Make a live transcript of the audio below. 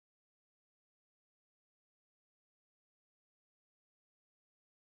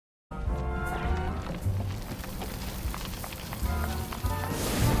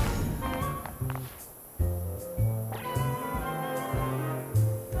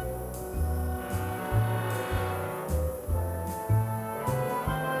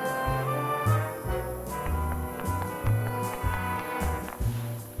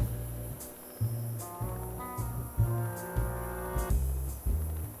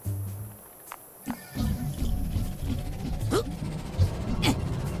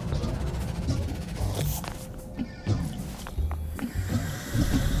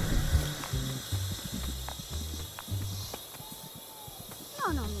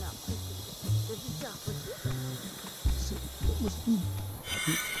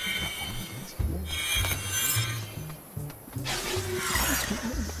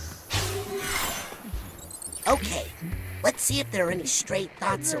Okay, let's see if there are any stray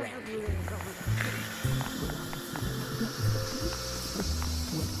thoughts around here.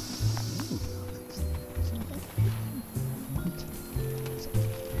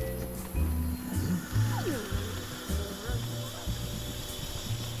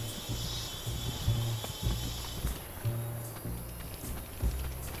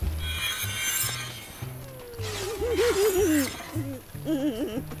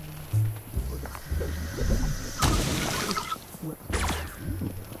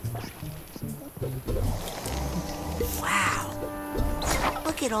 Wow!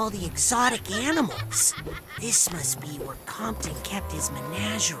 Look at all the exotic animals. This must be where Compton kept his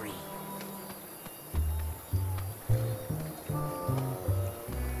menagerie.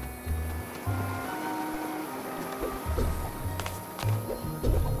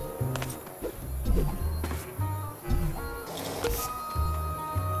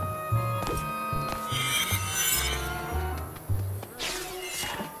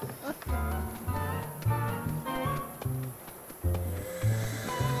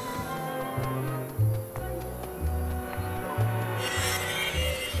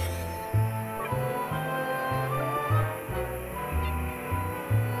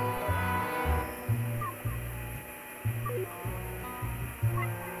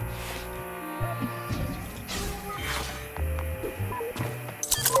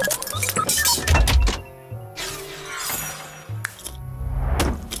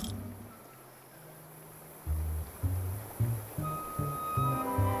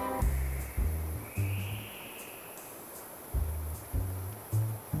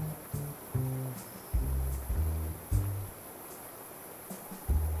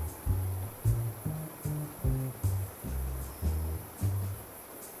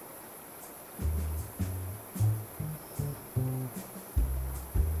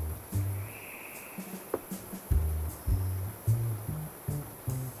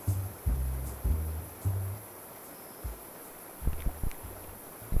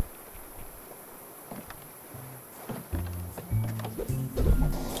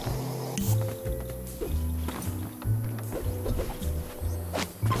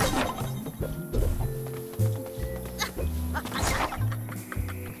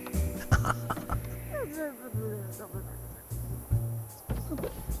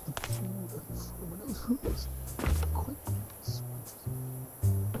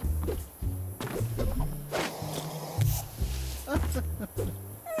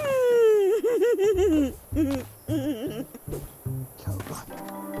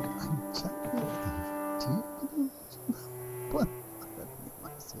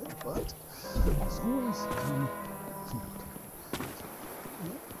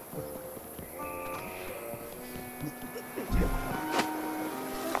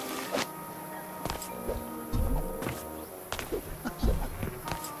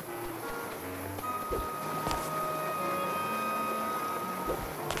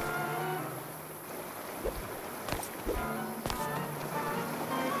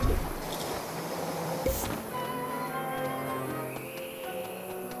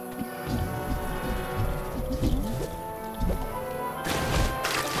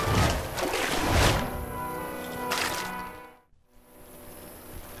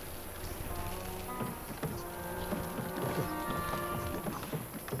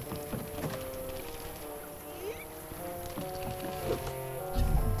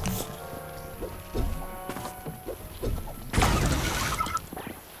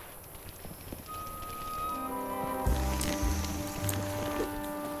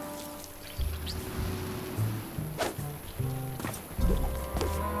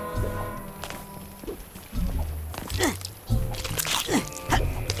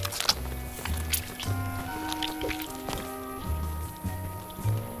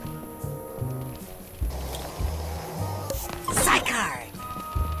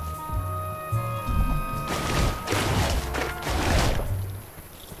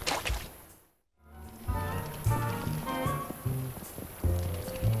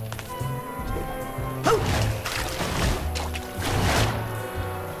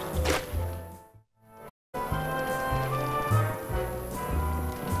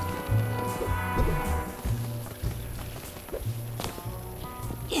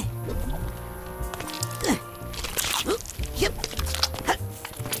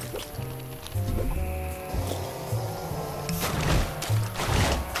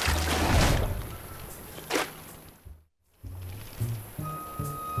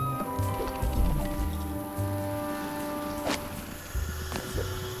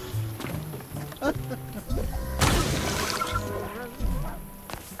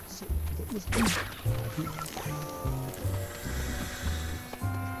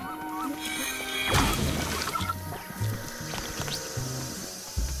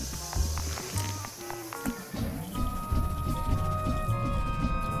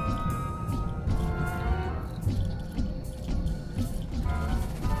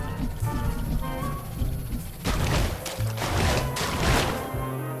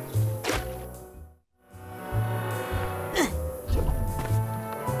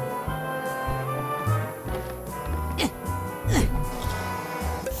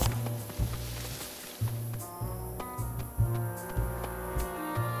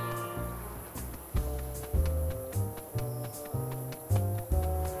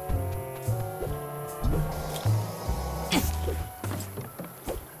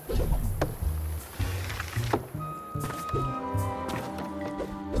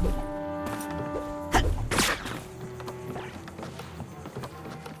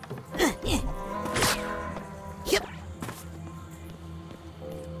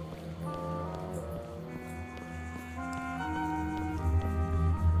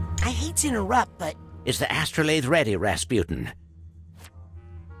 I hate to interrupt, but... Is the astrolabe ready, Rasputin?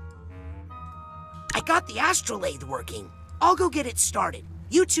 I got the astrolabe working. I'll go get it started.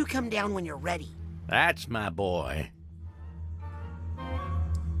 You two come down when you're ready. That's my boy.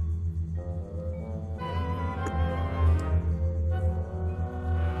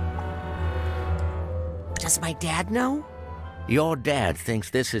 Does my dad know? Your dad thinks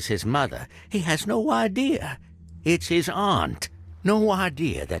this is his mother. He has no idea. It's his aunt. No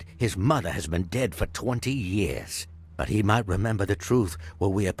idea that his mother has been dead for 20 years. But he might remember the truth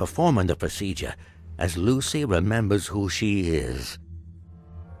while we are performing the procedure, as Lucy remembers who she is.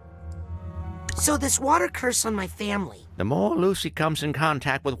 So this water curse on my family. The more Lucy comes in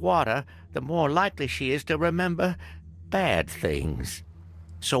contact with water, the more likely she is to remember bad things.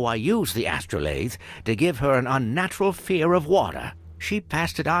 So I used the astrolabe to give her an unnatural fear of water. She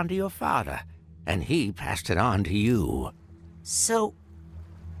passed it on to your father, and he passed it on to you. So,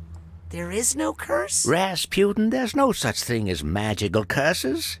 there is no curse? Rasputin, there's no such thing as magical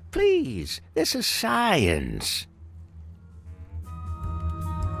curses. Please, this is science.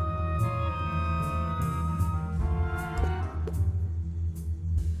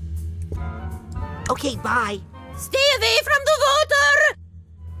 Okay, bye. Stay away from the water!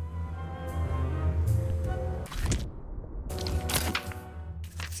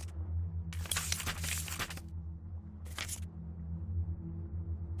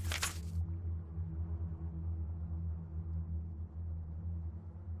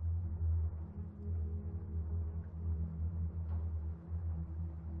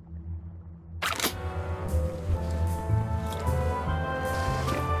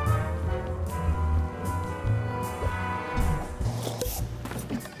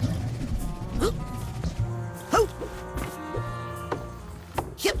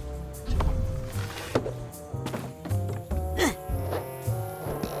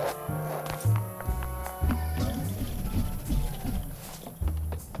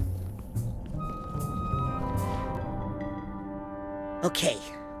 Okay,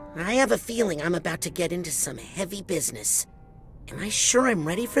 I have a feeling I'm about to get into some heavy business. Am I sure I'm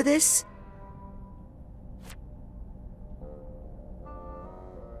ready for this?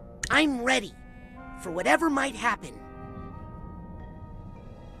 I'm ready for whatever might happen.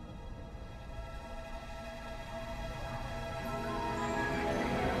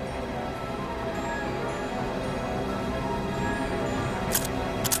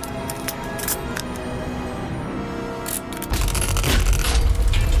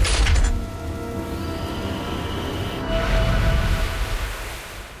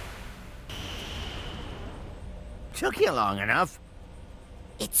 Took you long enough.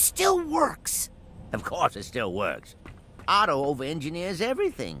 It still works. Of course it still works. Otto over-engineers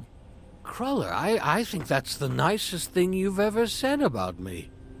everything. Cruller, I think that's the nicest thing you've ever said about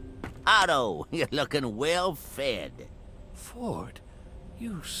me. Otto, you're looking well fed. Ford,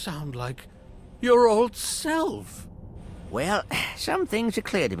 you sound like your old self. Well, some things are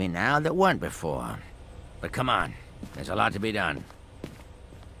clear to me now that weren't before. But come on, there's a lot to be done.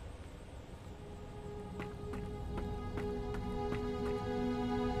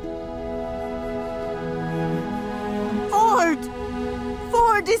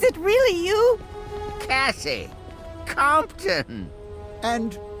 Ford, is it really you? Cassie! Compton!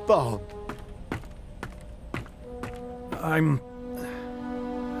 And Bob. I'm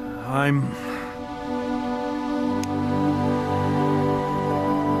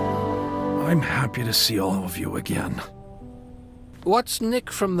happy to see all of you again. What's Nick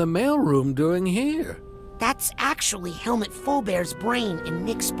from the mailroom doing here? That's actually Helmut Fulbear's brain in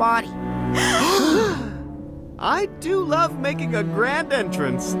Nick's body. I do love making a grand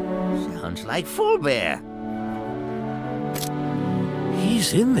entrance. Sounds like Fulbear.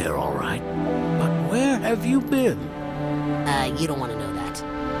 He's in there, all right. But where have you been? You don't want to know that.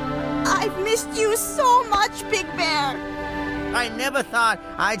 I've missed you so much, Big Bear. I never thought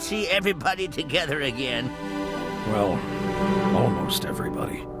I'd see everybody together again. Well, almost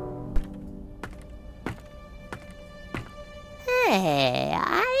everybody. Hey,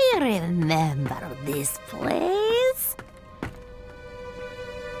 I remember this place.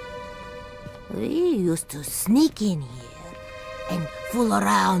 We used to sneak in here and fool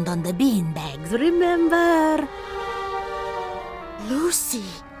around on the beanbags, remember? Lucy.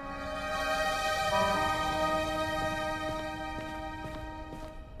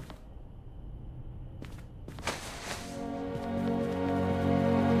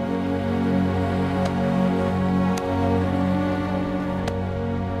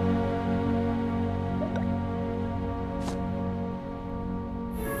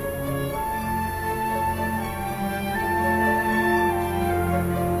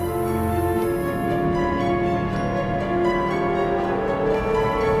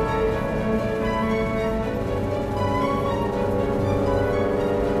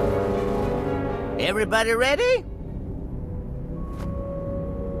 Everybody ready?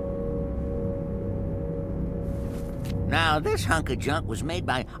 Now, this hunk of junk was made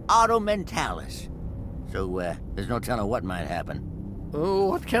by Auto Mentalis. So, there's no telling what might happen. Oh,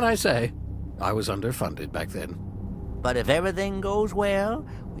 what can I say? I was underfunded back then. But if everything goes well,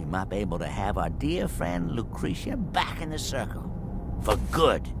 we might be able to have our dear friend Lucretia back in the circle. For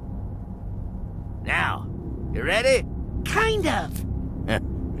good. Now, you ready? Kind of.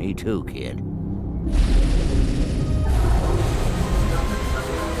 Me too, kid.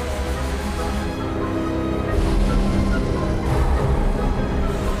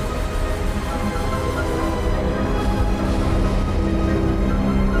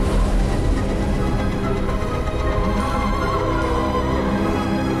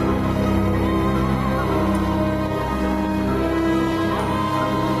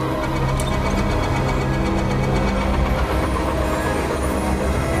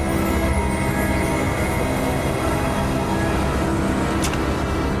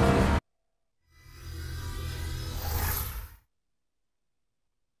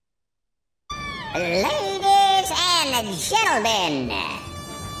 Ladies and gentlemen,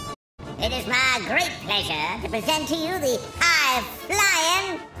 it is my great pleasure to present to you the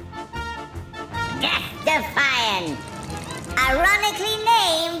high-flying, death-defying, ironically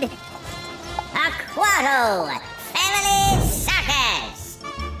named Aquato Family Circus.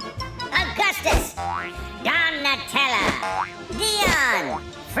 Augustus, Donatella, Dion,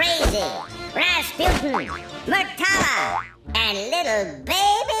 Frazee, Rasputin, Murtala, and little baby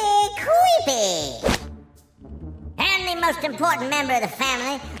Creepy. And the most important member of the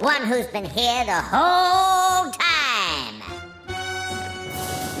family, one who's been here the whole time.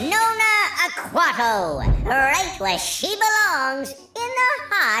 Nona Aquato, right where she belongs, in the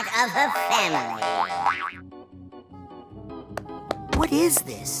heart of her family. What is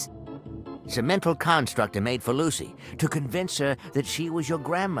this? It's a mental construct I made for Lucy to convince her that she was your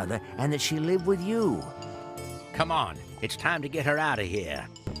grandmother and that she lived with you. Come on, it's time to get her out of here.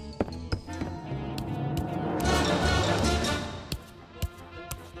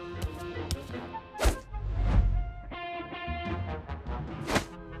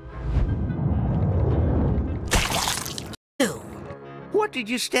 Ew. What did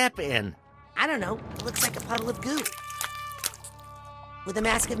you step in? I don't know. It looks like a puddle of goo. With a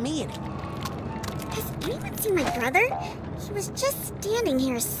mask of me in it. Has anyone seen my brother? He was just standing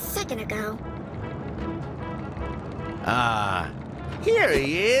here a second ago. Here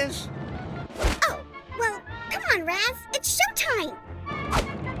he is. Oh, well, come on, Raz. It's showtime.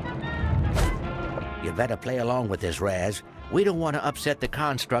 You better play along with this, Raz. We don't want to upset the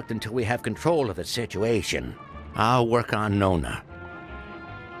construct until we have control of the situation. I'll work on Nona.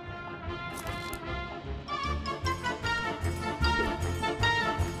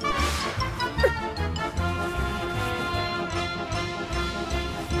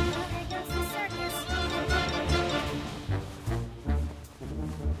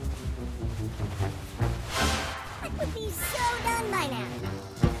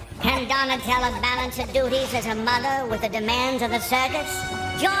 Can Donatella balance her duties as a mother with the demands of the circus?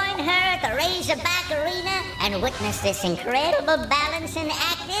 Join her at the Razorback Arena and witness this incredible balancing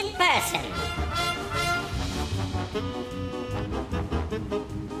act in person.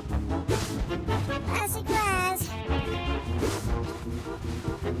 Classic Raz.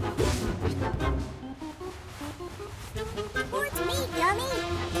 Towards me, dummy.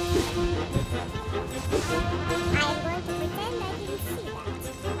 I'm going to pretend I didn't see that.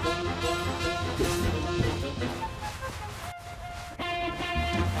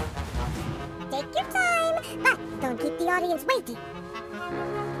 Take your time, but don't keep the audience waiting.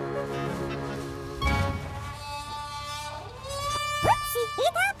 Whoopsie,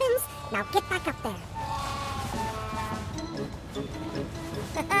 it happens. Now get back up there.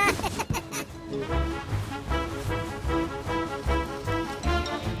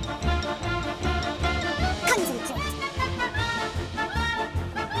 Concentrate.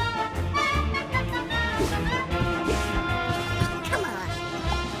 Come on.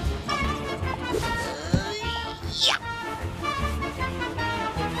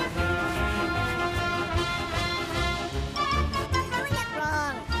 Doing it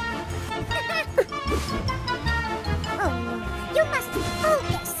wrong. Oh no, you must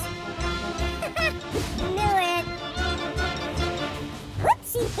focus. Knew it.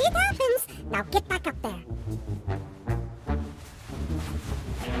 Whoopsie, it happens. Now get back up there.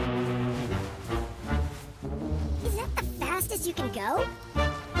 Is that the fastest you can go?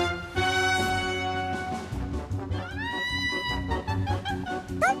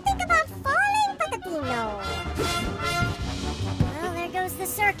 Don't think about falling, Patatino. Well, there goes goes the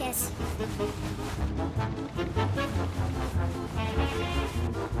circus.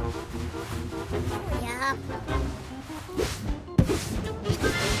 Yeah.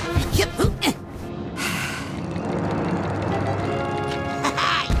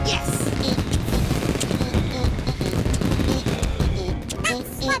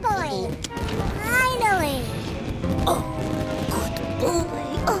 Boy! Finally! Oh, good boy.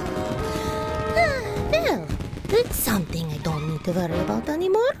 Oh. Well, it's something I don't need to worry about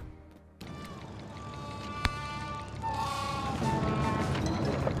anymore.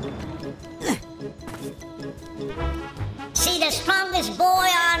 See the strongest boy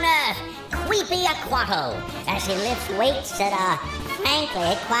on earth, Creepy Aquato, as he lifts weights that are,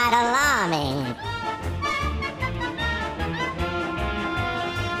 frankly, quite alarming.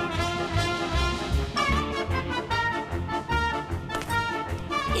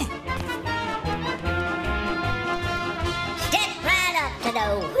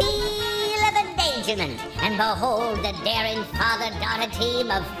 The wheel of endangerment, and behold the daring father-daughter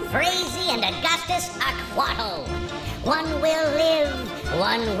team of Frazee and Augustus Aquato. One will live,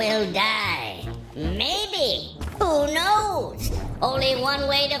 one will die. Maybe. Who knows? Only one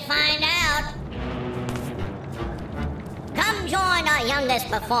way to find out. Come join our youngest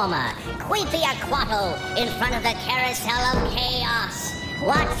performer, Creepy Aquato, in front of the Carousel of Chaos.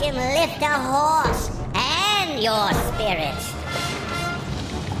 Watch him lift a horse and your spirit.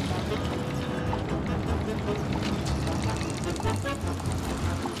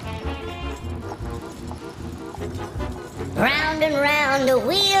 Round and round the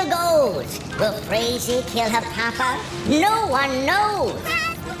wheel goes. Will Frazee kill her papa? No one knows.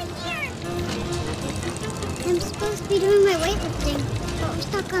 I'm supposed to be doing my weightlifting, but we're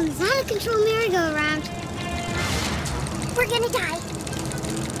stuck on this out-of-control merry-go-round. We're gonna die.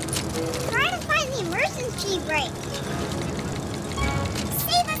 Try to find the emergency brake.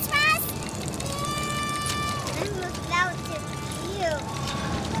 Save us, Russ! I'm about to puke.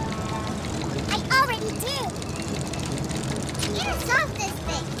 I already did. Get us off this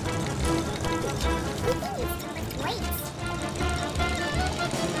thing. We need to lift weights.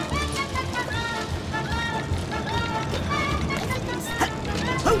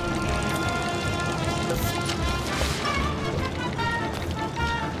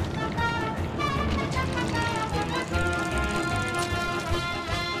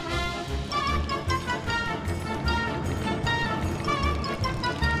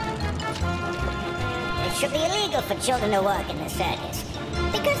 It should be illegal for children to work in the circus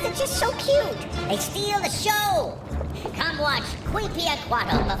because they're just so cute. They steal the show. Come watch Creepy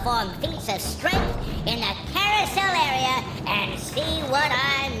Aquato perform feats of strength in the carousel area and see what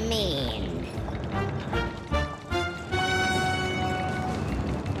I mean.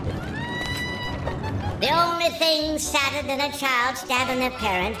 The only thing sadder than a child stabbing their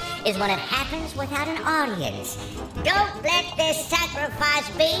parent is when it happens without an audience. Don't let this sacrifice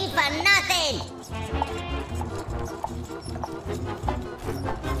be for nothing!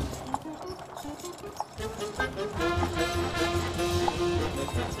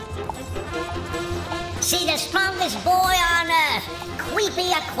 See the strongest boy on earth, Creepy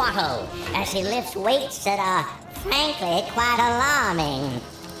Aquato, as he lifts weights that are, frankly, quite alarming.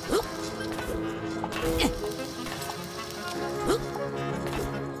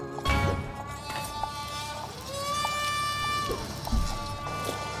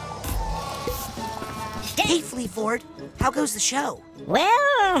 Hey, Fleetford, how goes the show?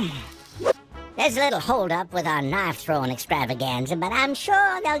 Well, there's a little holdup with our knife-throwing extravaganza, but I'm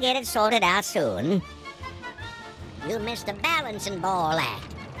sure they'll get it sorted out soon. You missed the balancing ball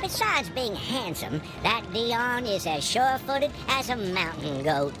act. Besides being handsome, that Dion is as sure-footed as a mountain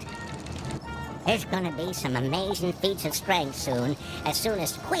goat. There's gonna be some amazing feats of strength soon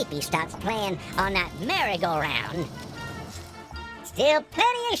as Creepy starts playing on that merry-go-round. Still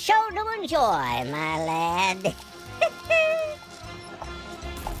plenty of show to enjoy, my lad.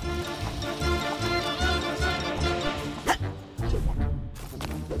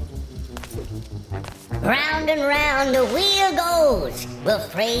 Round and round the wheel goes. Will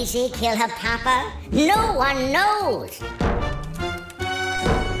Frazee kill her papa? No one knows.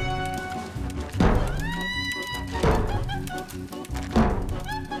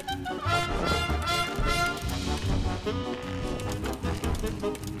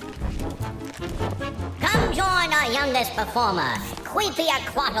 Come join our youngest performer, Creepy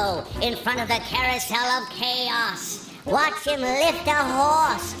Aquato, in front of the Carousel of Chaos. Watch him lift a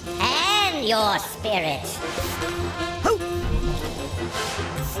horse and your spirit.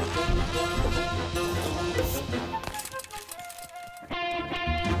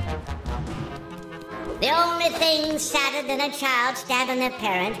 The only thing sadder than a child stabbing their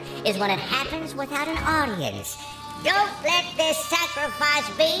parent is when it happens without an audience. Don't let this sacrifice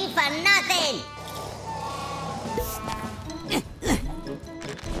be for nothing!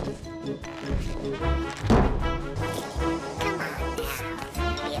 Come on now.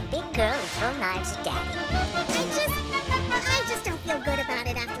 Be a big girl and throw knives at Daddy. I just don't feel good about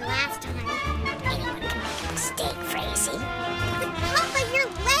it after last time. Anyone can make a mistake, Frazee. The top of your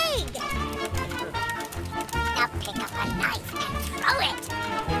leg! Now pick up a knife and throw it.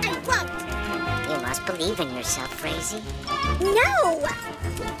 I won't. You must believe in yourself, Frazee. No! Well,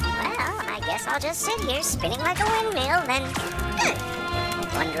 I guess I'll just sit here spinning like a windmill, then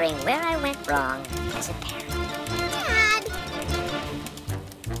wondering where I went wrong as a parent. Dad!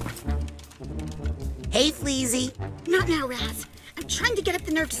 Hey, Fleazy. Not now, Raz. I'm trying to get up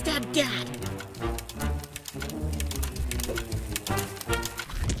the nerve to stab Dad.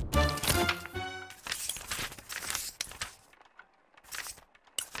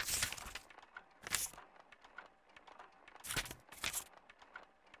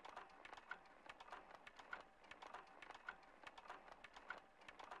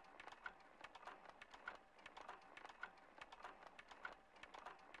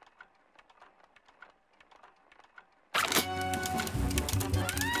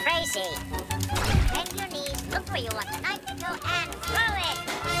 Frazee, bend your knees, look where you want the knife to go, and throw it!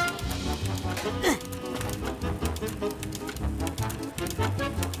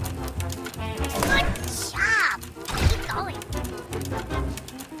 Good job! Keep going.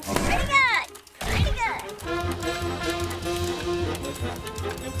 Pretty good! Pretty good!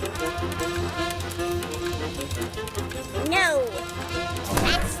 No!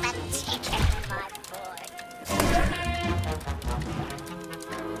 That's the ticket, my boy.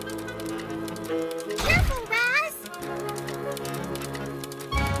 Careful, Raz!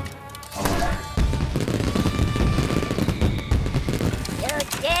 You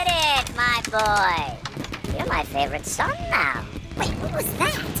did it, my boy. You're my favorite son now. Wait, what was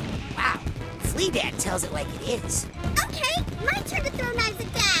that? Wow. Flea Dad tells it like it is. Okay, my turn to throw knives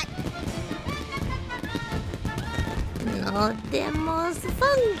at Dad. Not the most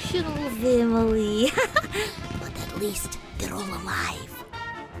functional family. But at least they're all alive.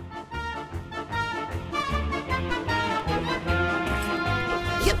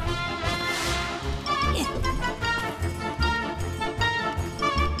 Yep.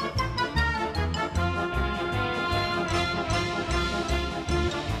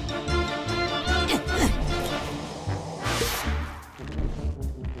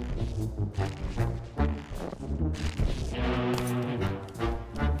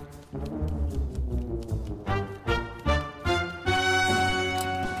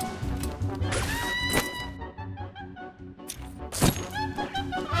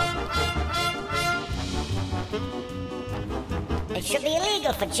 It should be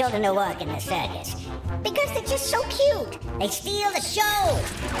illegal for children to work in the circus. Because they're just so cute. They steal the show.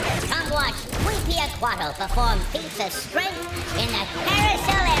 Come watch Weepy Aquato perform feats of strength in the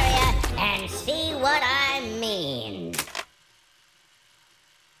carousel area and see what I mean.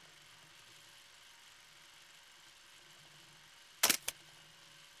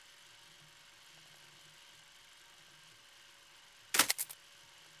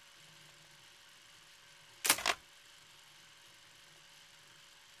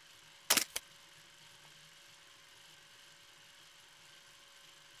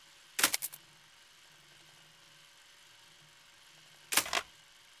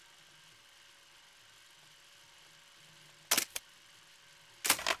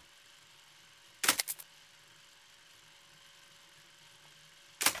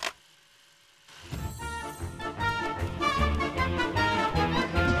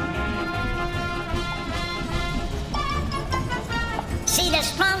 See the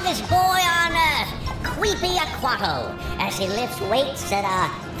strongest boy on earth, Weepy Aquato, as he lifts weights that are,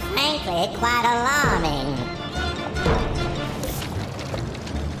 frankly, quite alarming.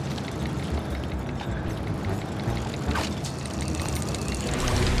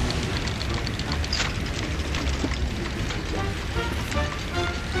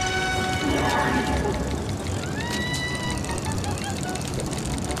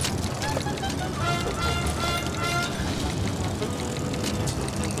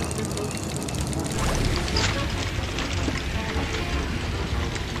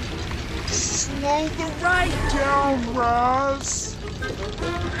 Slow the ride down, Raz.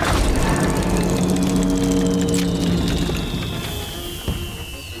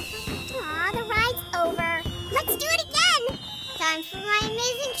 Aw, the ride's over. Let's do it again. Time for my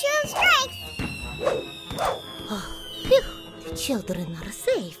amazing show of strength. Oh, phew. The children are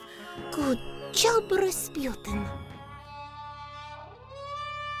safe. Good job, Rasputin.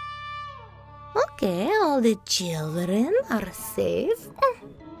 Okay, all the children are safe.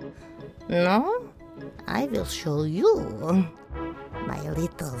 No, I will show you my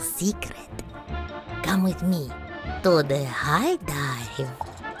little secret. Come with me to the high dive.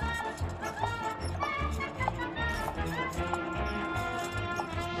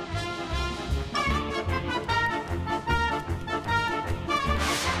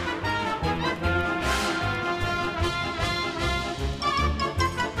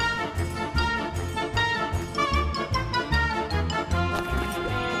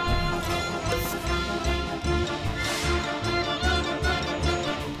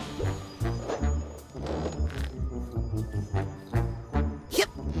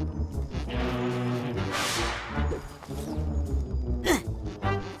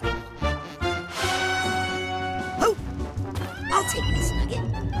 I'll take this nugget.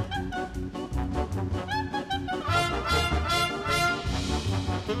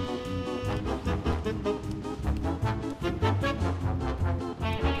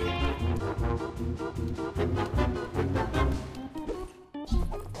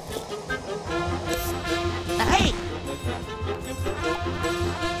 Hey!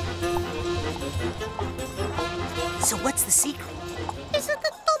 So what's the secret? It's at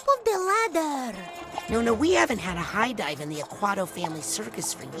the top of the ladder. No, we haven't had a high dive in the Aquato family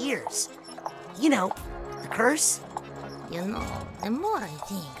circus for years. You know, the curse? You know, the more I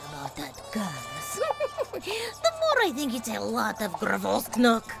think about that curse, the more I think it's a lot of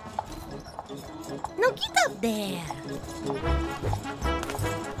Gravolsknuk. Now get up there.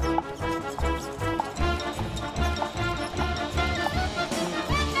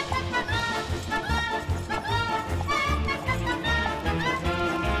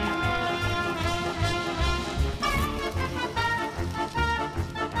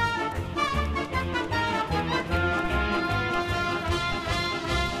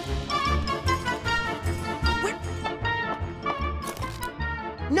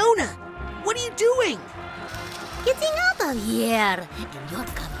 Nona, what are you doing? Getting out of here, and you're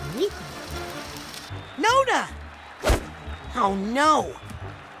coming with me. Nona! Oh no!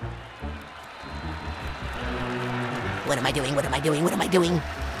 What am I doing? What am I doing? What am I doing?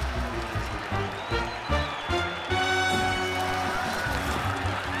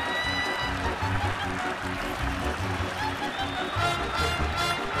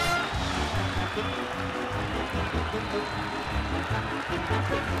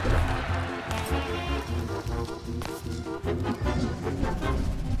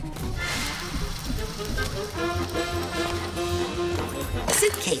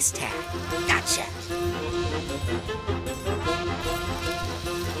 Suitcase tag. Gotcha.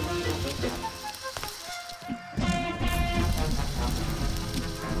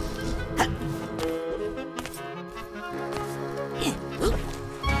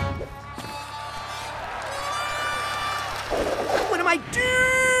 What am I doing?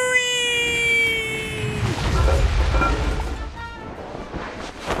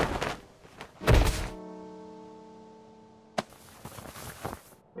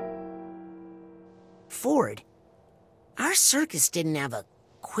 Ford, our circus didn't have a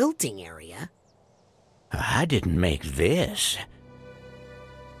quilting area. I didn't make this.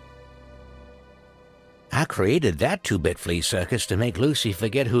 I created that two-bit flea circus to make Lucy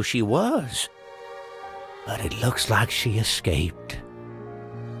forget who she was. But it looks like she escaped.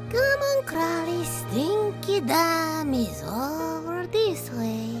 Come on, Crowley, Stinky Dam is over this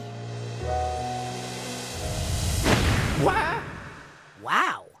way.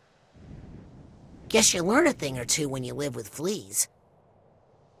 Wow. Guess you learn a thing or two when you live with fleas.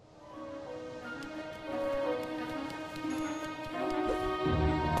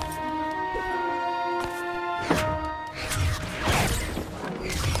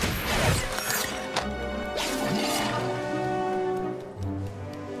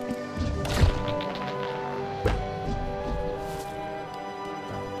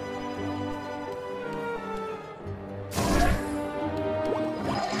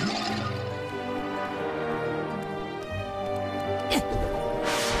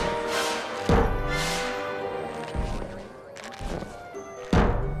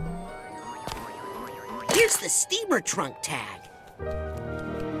 Here's the steamer trunk tag.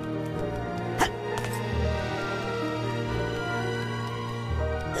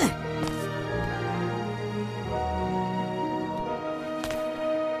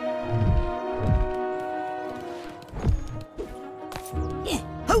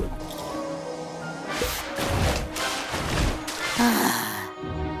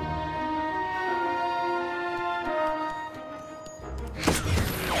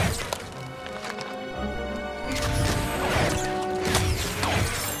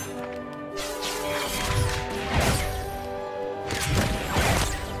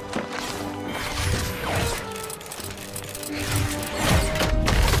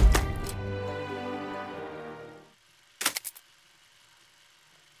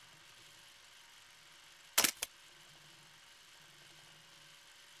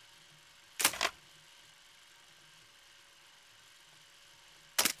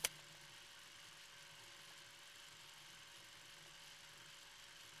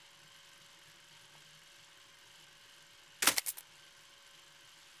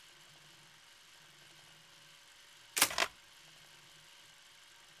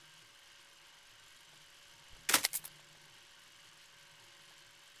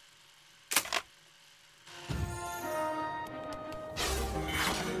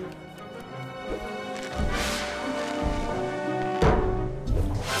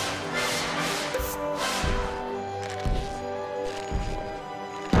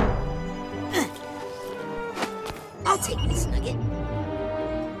 take this nugget.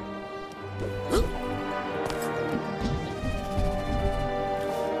 Ooh.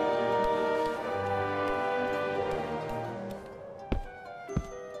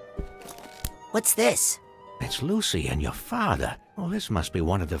 What's this? It's Lucy and your father. Well, this must be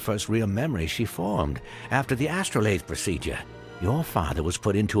one of the first real memories she formed after the astrolabe procedure. Your father was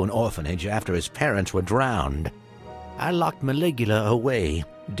put into an orphanage after his parents were drowned. I locked Maligula away,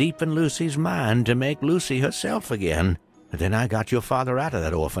 deep in Lucy's mind, to make Lucy herself again. Then I got your father out of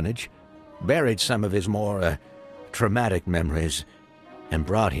that orphanage, buried some of his more, traumatic memories, and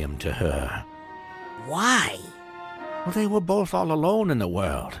brought him to her. Why? Well, they were both all alone in the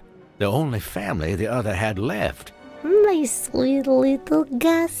world. The only family the other had left. My sweet little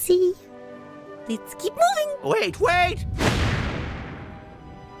Gussie. Let's keep moving. Wait!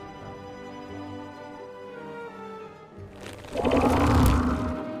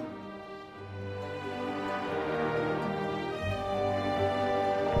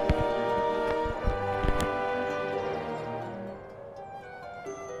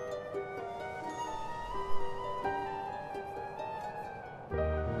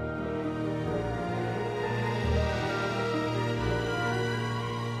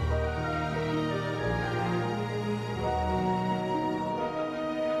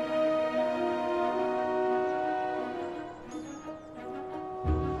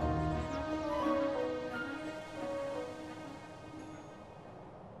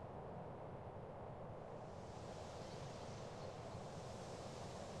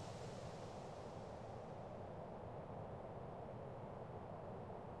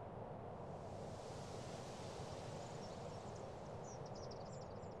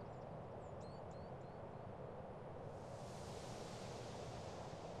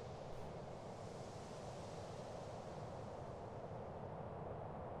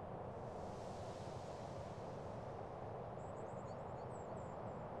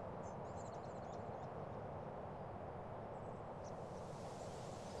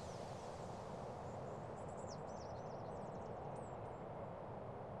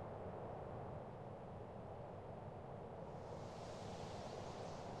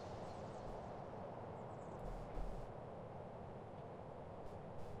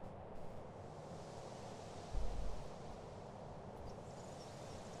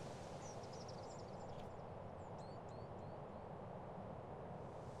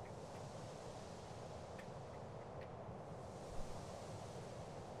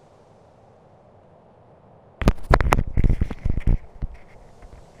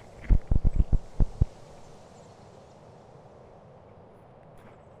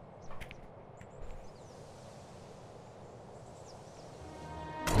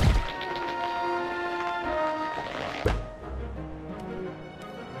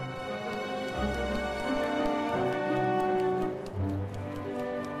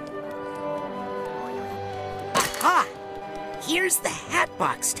 Aha! Here's the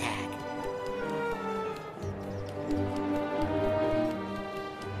Hatbox tag.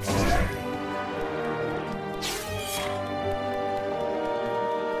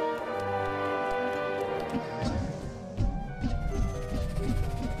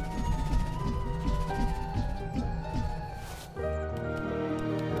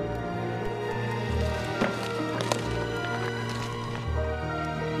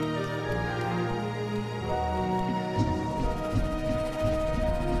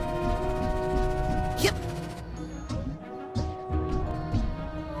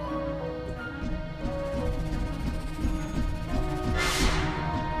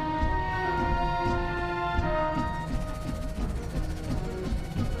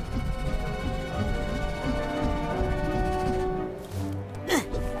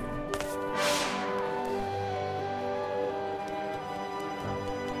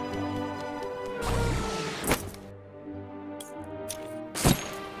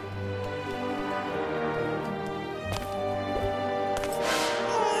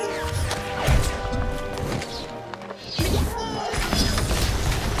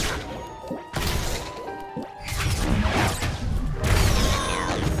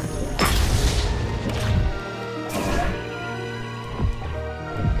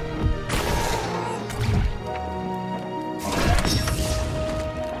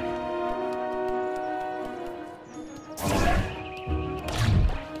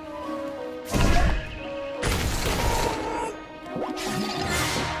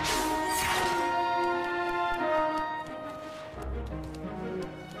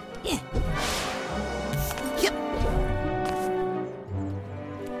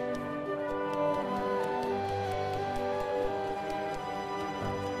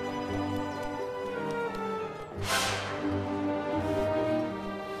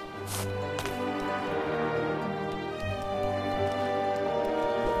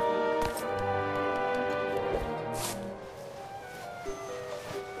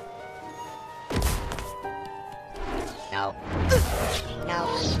 No. No.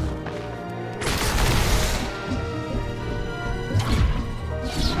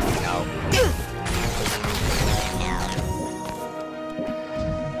 No. No.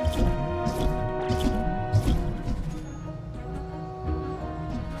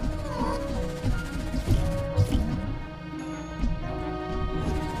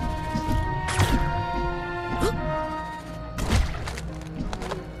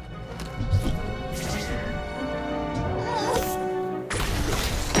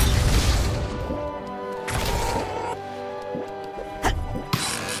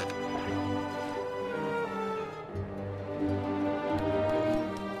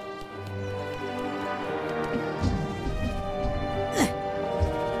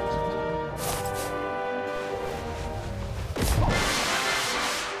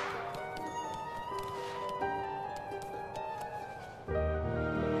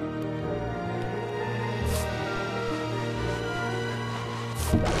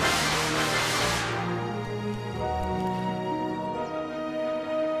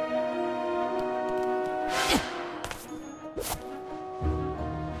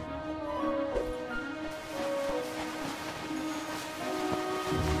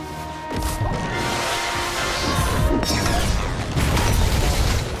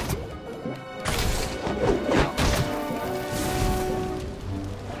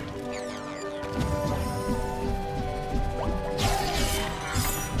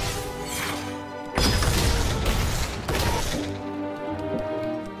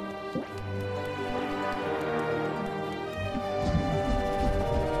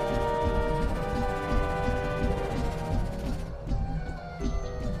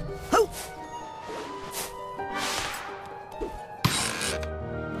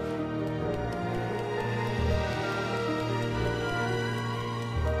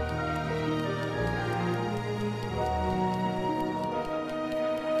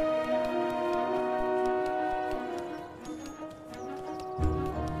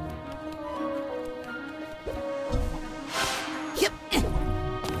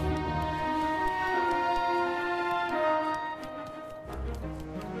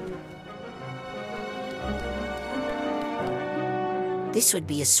 This would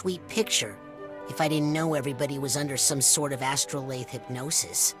be a sweet picture if I didn't know everybody was under some sort of astrolabe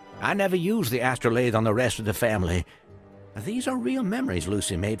hypnosis. I never used the astrolabe on the rest of the family. These are real memories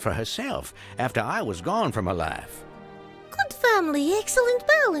Lucy made for herself after I was gone from her life. Good family, excellent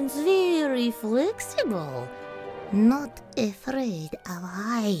balance, very flexible. Not afraid of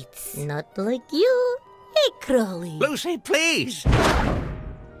heights. Not like you, hey, Crowley. Lucy, please!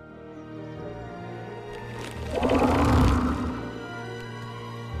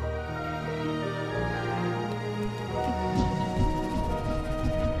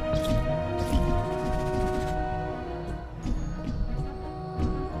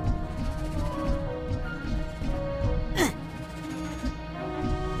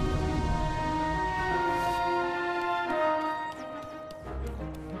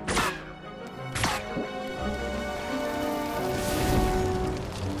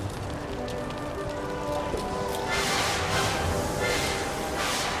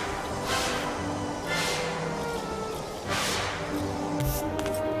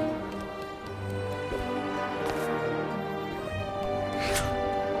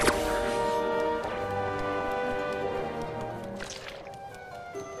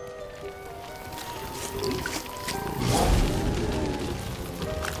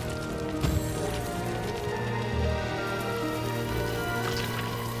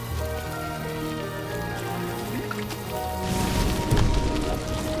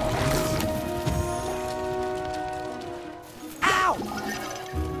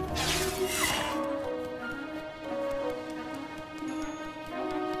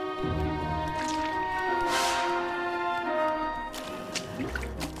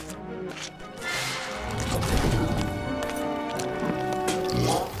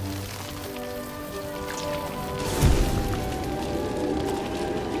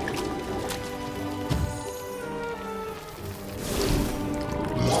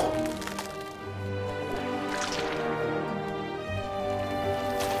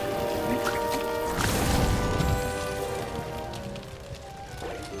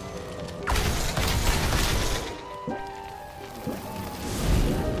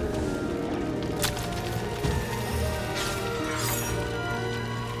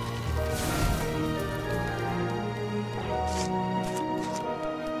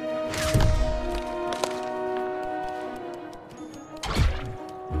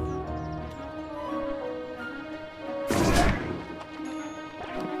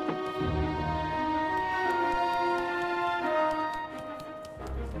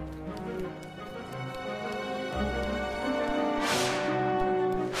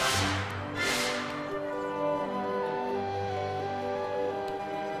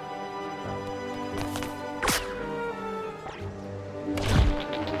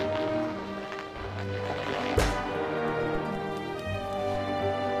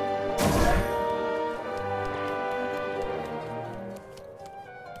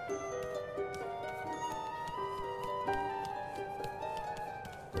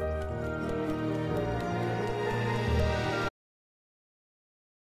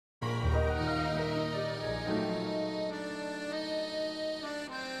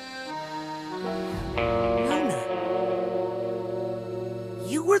 Nona.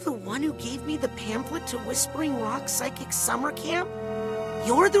 You were the one who gave me the pamphlet to Whispering Rock Psychic Summer Camp?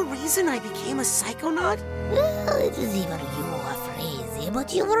 You're the reason I became a psychonaut? Well, it is either you or Crazy,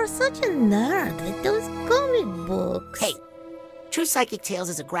 but you were such a nerd with those comic books. Hey, True Psychic Tales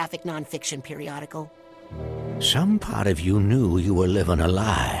is a graphic non-fiction periodical. Some part of you knew you were living a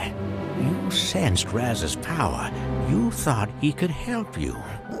lie. You sensed Raz's power. You thought he could help you.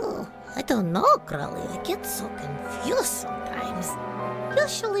 Oh, I don't know, Crowley. I get so confused sometimes.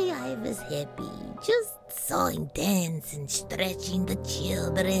 Usually I was happy, just sawing dance and stretching the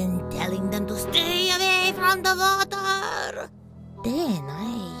children, telling them to stay away from the water. Then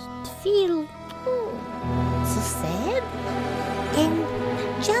I'd feel so sad. And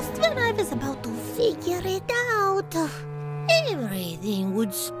just when I was about to figure it out, everything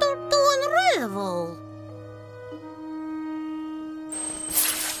would start to unravel.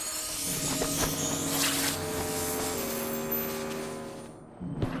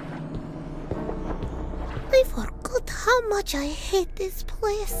 I forgot how much I hate this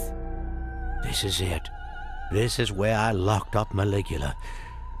place. This is it. This is where I locked up Maligula.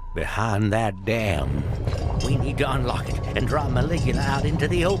 Behind that dam. We need to unlock it and draw Maligula out into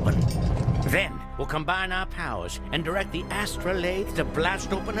the open. Then we'll combine our powers and direct the astrolabe to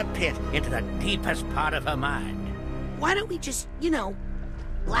blast open a pit into the deepest part of her mind. Why don't we just,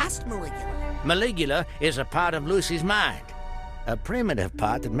 blast Maligula? Maligula is a part of Lucy's mind. A primitive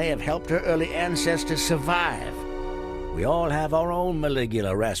part that may have helped her early ancestors survive. We all have our own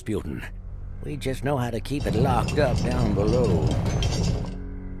Maligula, Rasputin. We just know how to keep it locked up down below.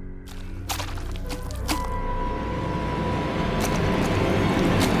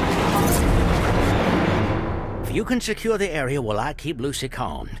 If you can secure the area while I keep Lucy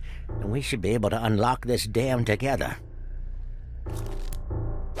calm, then we should be able to unlock this dam together.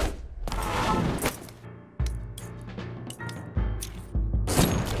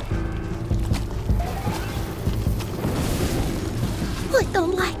 I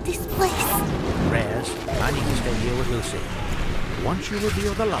don't like this place. Raz, I need to stay here with Lucy. Once you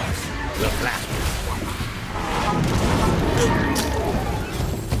reveal the loss, we'll blast it.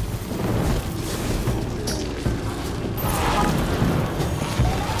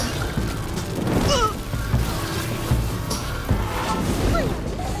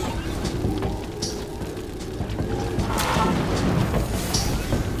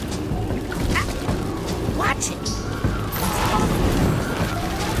 Watch it.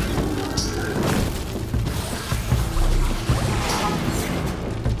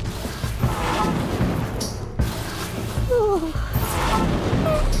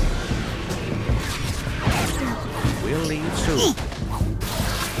 We'll leave soon.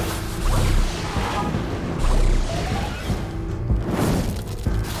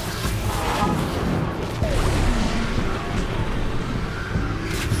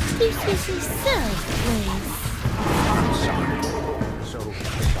 This is a sad place. I'm sorry. So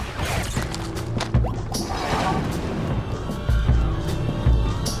sorry.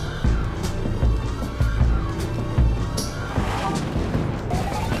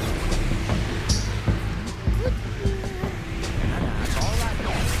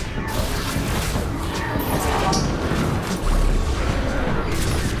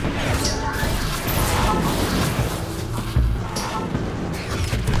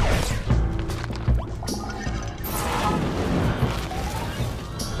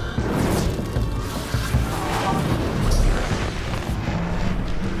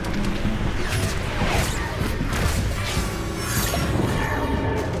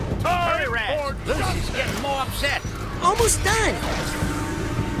 Almost done!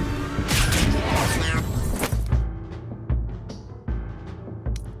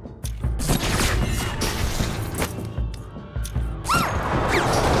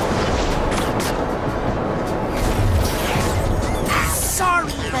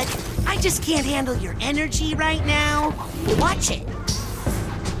 Sorry, but I just can't handle your energy right now. Watch it.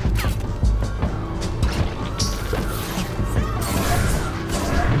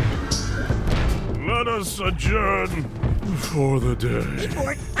 Let us adjourn for the day. Hey,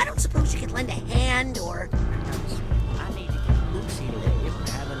 Ford, I don't suppose you could lend a hand, or... I need to keep Lucy Lay from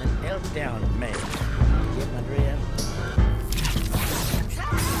having an meltdown, man. You get my drift?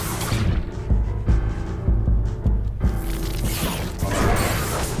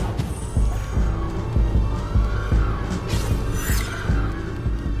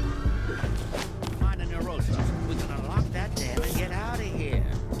 Minor neurosis. We can unlock that dam and get out of here.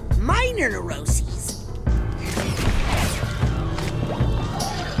 Minor neuroses.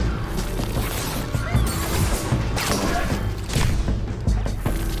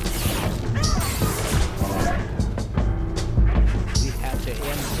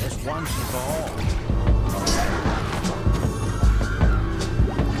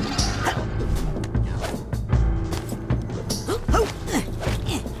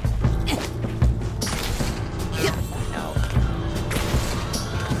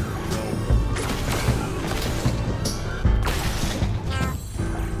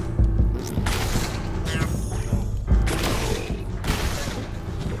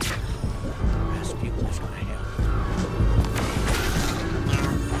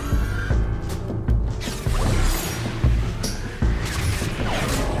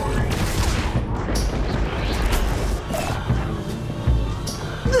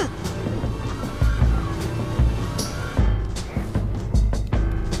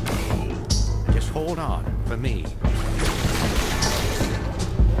 me.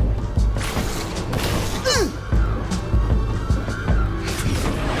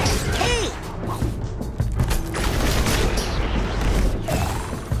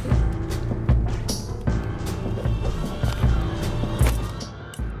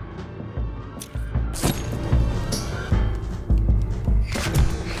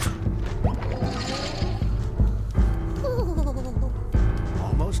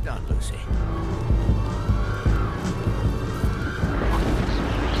 Almost done, Lucy.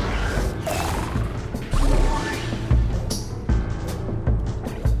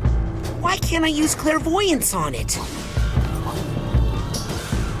 Why can't I use clairvoyance on it?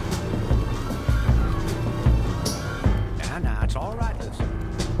 Now, it's all right, Lucy.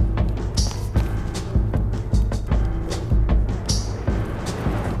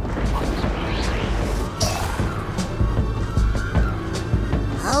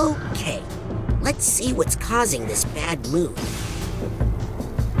 Okay, let's see what's causing this bad mood.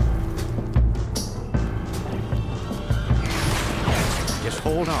 Just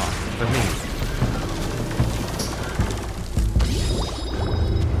hold on for me.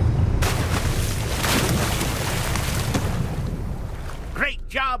 Great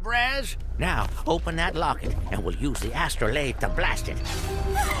job, Raz. Now, open that locket, and we'll use the astrolabe to blast it.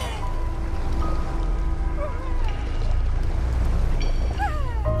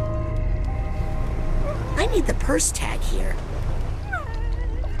 I need the purse tag here.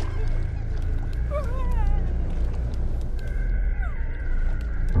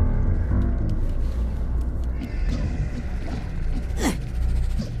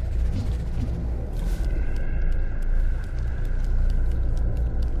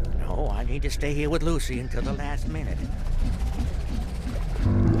 No, I need to stay here with Lucy until the last minute.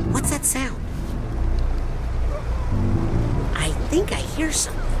 What's that sound? I think I hear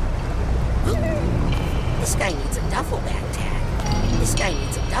something. This guy needs a duffel bag tag. This guy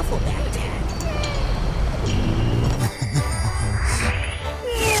needs a duffel bag tag.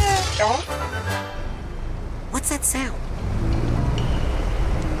 What's that sound?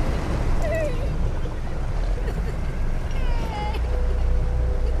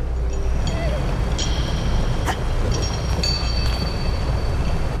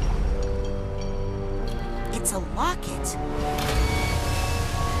 It's a locket.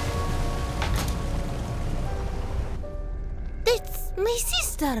 It's my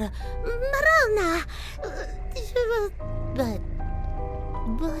sister, Marana. But...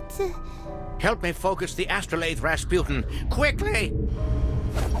 Help me focus the astrolabe, Rasputin. Quickly!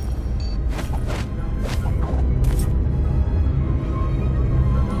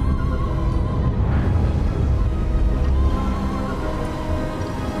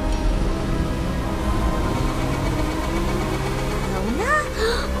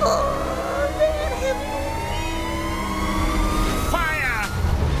 Fire!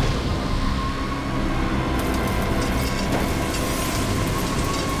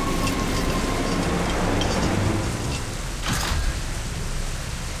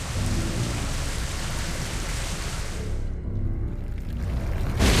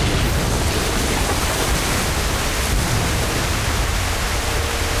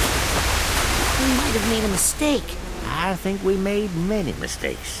 We might have made a mistake. I think we made many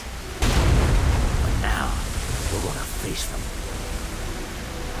mistakes. But now, we're gonna face them.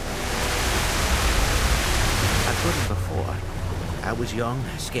 I couldn't before. I was young,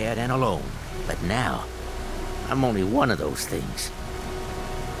 scared, and alone. But now, I'm only one of those things.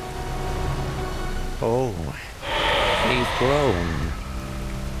 Oh, he's grown.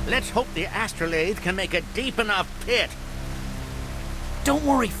 Let's hope the astrolabe can make a deep enough pit. Don't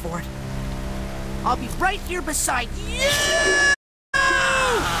worry, Ford. I'll be right here beside you!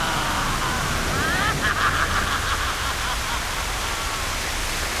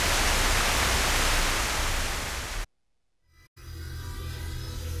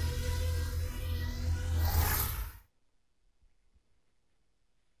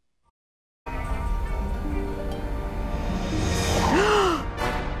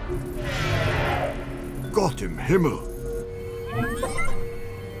 Gott im Himmel!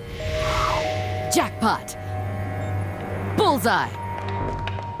 Jackpot! Bullseye!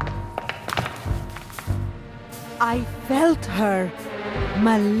 I felt her.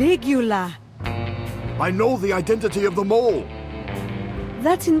 Maligula. I know the identity of the mole!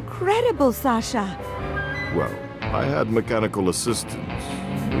 That's incredible, Sasha. Well, I had mechanical assistance,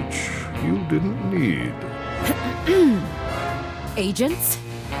 which you didn't need. Agents,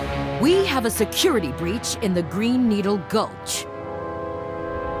 we have a security breach in the Green Needle Gulch.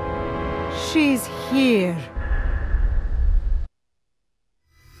 She's here.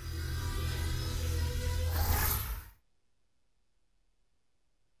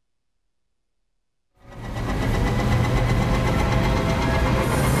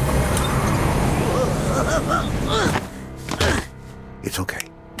 It's okay.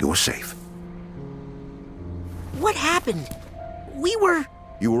 You're safe. What happened? We were...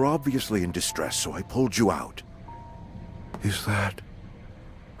 You were obviously in distress, so I pulled you out. Is that...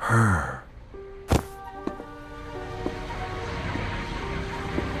 her?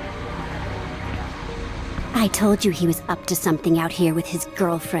 I told you he was up to something out here with his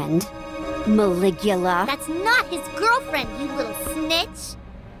girlfriend. Maligula. That's not his girlfriend, you little snitch.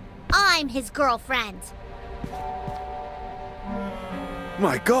 I'm his girlfriend.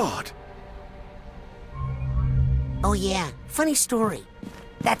 My God! Oh yeah, funny story.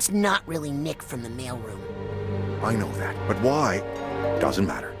 That's not really Nick from the mailroom. I know that, but why? Doesn't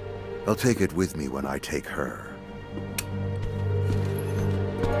matter. I'll take it with me when I take her.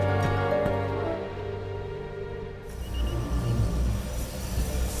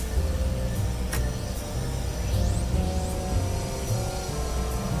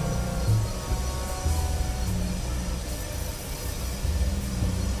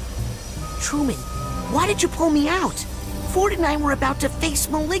 Truman, why did you pull me out? Ford and I were about to face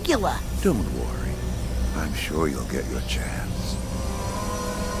Maligula. Don't worry. I'm sure you'll get your chance.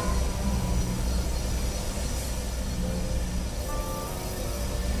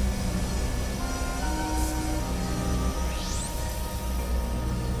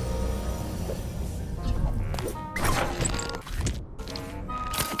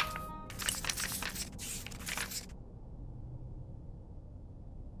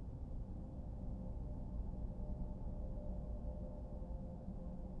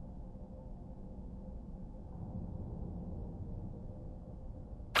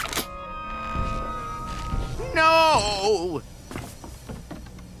 No!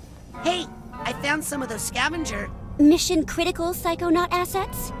 Hey, I found some of those scavenger. Mission critical psychonaut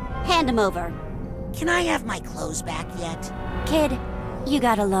assets? Hand them over. Can I have my clothes back yet? Kid, you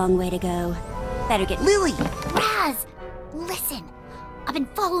got a long way to go. Better get... Lily! Raz! Listen, I've been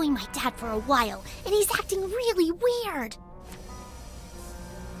following my dad for a while, and he's acting really weird.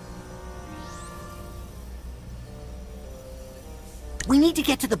 We need to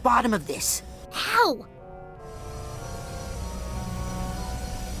get to the bottom of this. How?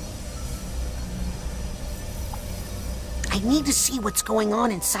 I need to see what's going on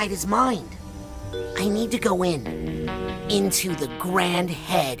inside his mind. I need to go in. Into the Grand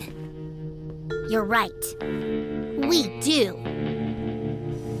Head. You're right. We do.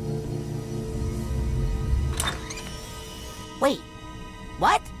 Wait,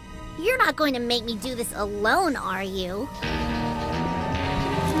 what? You're not going to make me do this alone, are you?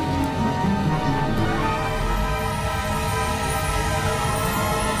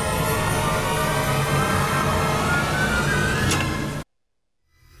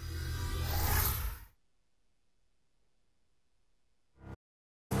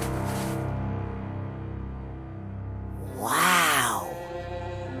 Wow.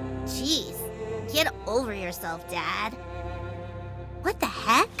 Jeez, get over yourself, Dad. What the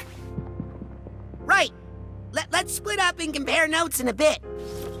heck? Right. Let's split up and compare notes in a bit.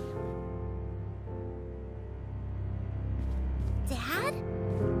 Dad?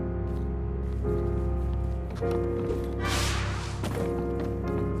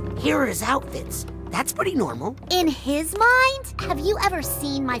 Here are his outfits. That's pretty normal. In his mind? Have you ever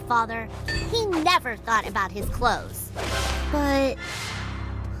seen my father? He never thought about his clothes. But...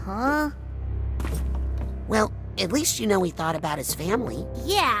 Huh? Well, at least you know he thought about his family.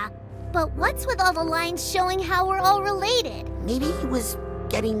 Yeah, but what's with all the lines showing how we're all related? Maybe he was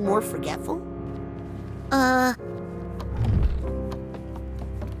getting more forgetful? Don't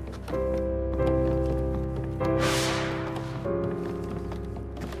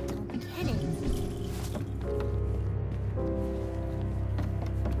get it.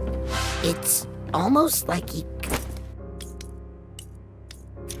 It's almost like he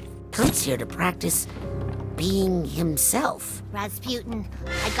comes here to practice being himself. Rasputin,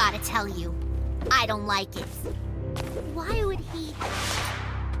 I gotta tell you, I don't like it. Why would he...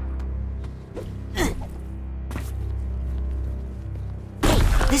 Hey,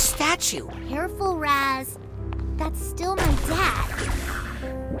 this statue. Careful, Raz. That's still my dad.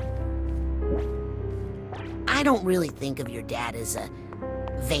 I don't really think of your dad as a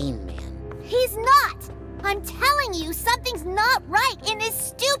vain man. He's not! I'm telling you, something's not right in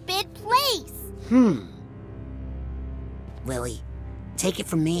this stupid place! Lily, take it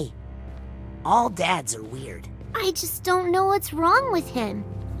from me. All dads are weird. I just don't know what's wrong with him.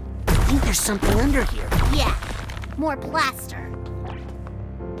 I think there's something under here. Yeah, more plaster.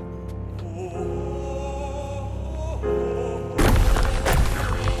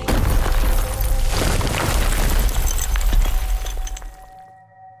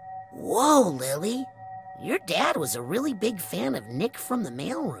 Whoa, Lily. Your dad was a really big fan of Nick from the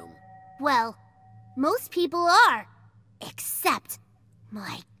mailroom. Well, most people are. Except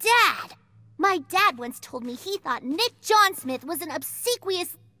my dad. My dad once told me he thought Nick John Smith was an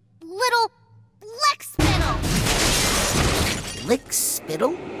obsequious little lick-spittle.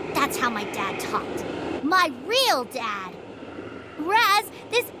 Lick-spittle? That's how my dad talked. My real dad. Raz,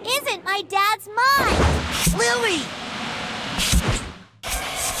 this isn't my dad's mind. Lily!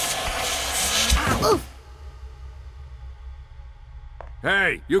 Oof.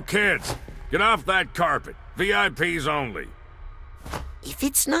 Hey, you kids! Get off that carpet. VIPs only. If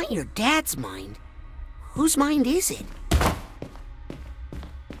it's not your dad's mind, whose mind is it?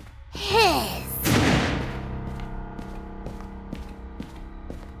 His.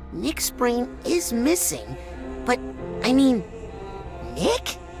 Nick's brain is missing, but, I mean,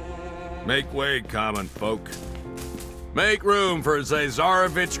 Nick? Make way, common folk. Make room for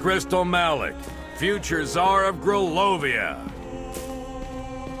Zazarovich Crystal Malik, future Tsar of Grulovia.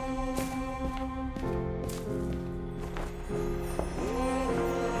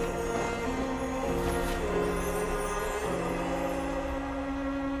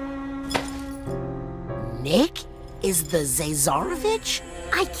 Nick is the Zazarovich?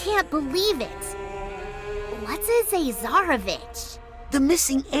 I can't believe it. What's a Zazarovich? The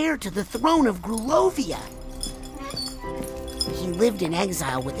missing heir to the throne of Grulovia. He lived in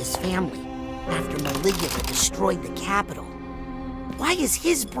exile with his family after Maligula destroyed the capital. Why is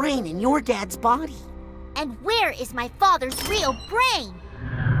his brain in your dad's body? And where is my father's real brain?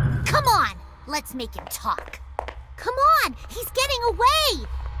 Come on, let's make him talk. Come on, he's getting away.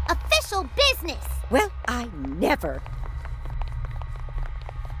 Official business. Well, I never.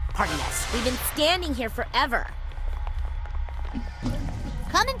 Pardon us. We've been standing here forever.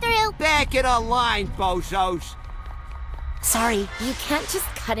 Coming through. Back in a line, bozos. Sorry. You can't just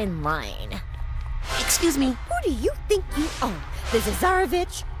cut in line. Excuse me. Who do you think you are? The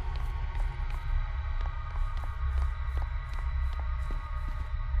Zazarovich?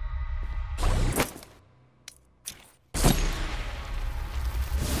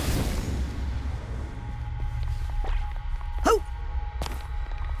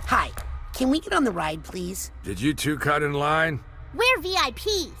 Hi. Can we get on the ride, please? Did you two cut in line? We're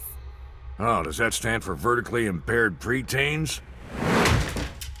VIPs. Oh, does that stand for vertically impaired preteens?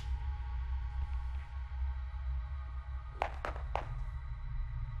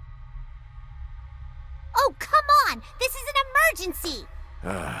 Oh, come on! This is an emergency!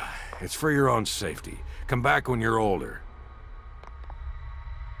 It's for your own safety. Come back when you're older.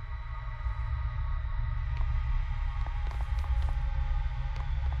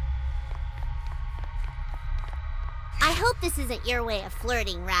 I hope this isn't your way of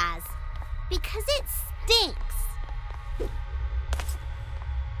flirting, Raz. Because it stinks.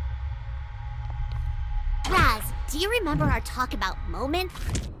 Raz, do you remember our talk about moments?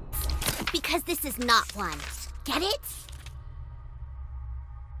 Because this is not one. Get it?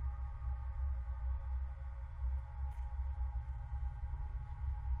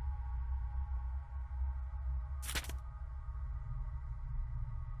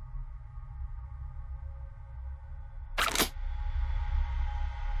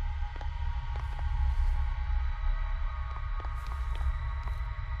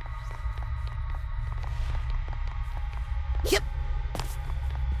 Yep.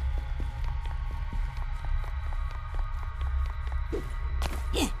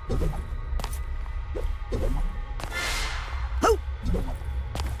 Yeah. Ho.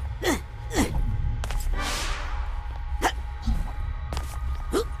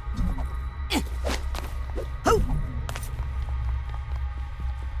 Ho.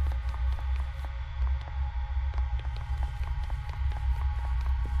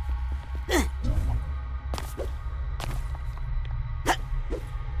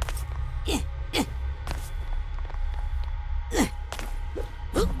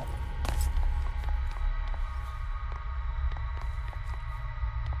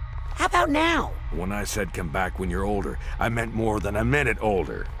 How about now? When I said come back when you're older, I meant more than a minute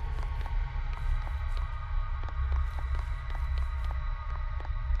older.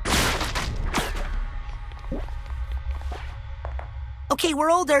 Okay,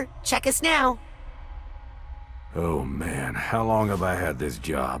 we're older. Check us now. Oh man, how long have I had this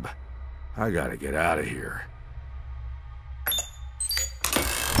job? I gotta get out of here.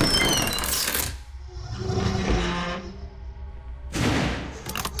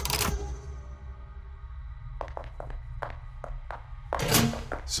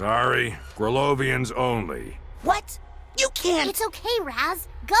 Sorry, Grulovians only. What? You can't. It's okay, Raz.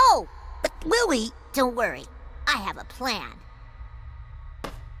 Go. But Lily. Don't worry. I have a plan.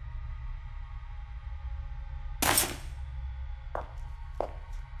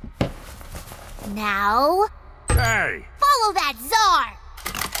 Now... Hey! Follow that czar!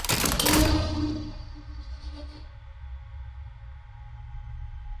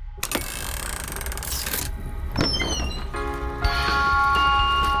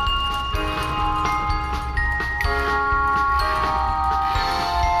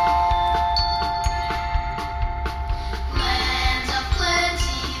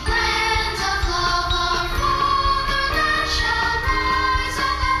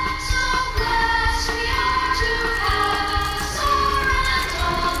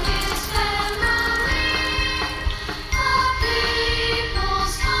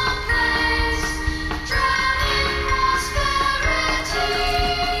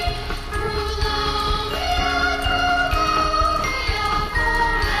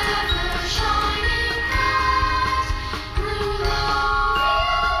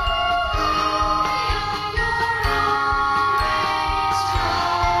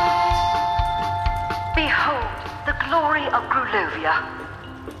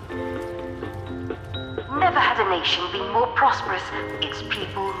 Never had a nation been more prosperous, its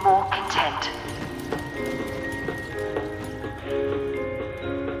people more content.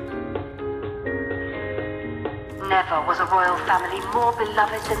 Never was a royal family more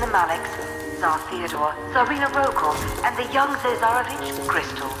beloved than the Maleks, Tsar Theodore, Tsarina Rokal, and the young Zazarovich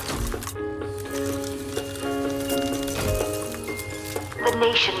Crystal. The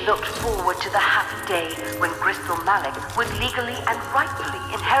nation looked forward to the happy day when Crystal Malek would legally and rightfully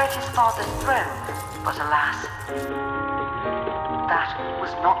inherit his father's throne, but alas, that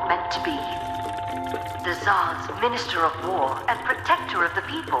was not meant to be. The Tsar's Minister of War and Protector of the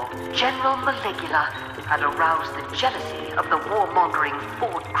People, General Maligula, had aroused the jealousy of the warmongering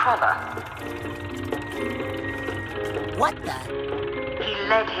Ford Cruller. What the? He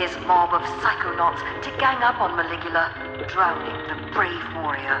led his mob of psychonauts to gang up on Maligula, drowning the brave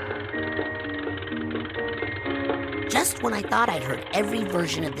warrior. Just when I thought I'd heard every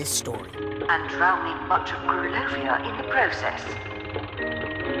version of this story. And drowning much of Grulovia in the process.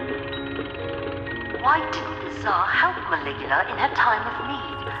 Why didn't the Tsar help Maligula in her time of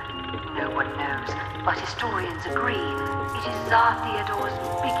need? No one knows, but historians agree it is Tsar Theodore's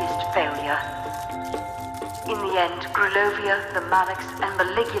biggest failure. In the end, Grulovia, the Maleks, and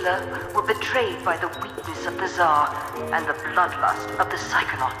Maligula were betrayed by the weakness of the Tsar and the bloodlust of the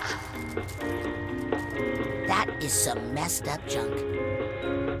Psychonauts. That is some messed up junk.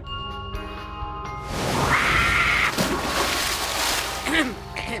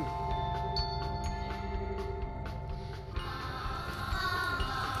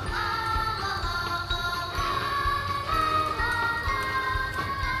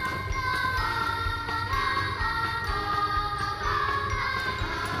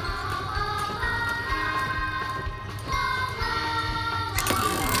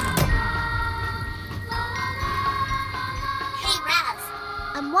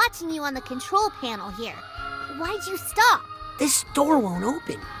 I'm watching you on the control panel here. Why'd you stop? This door won't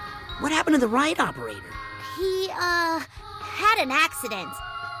open. What happened to the ride operator? He, had an accident.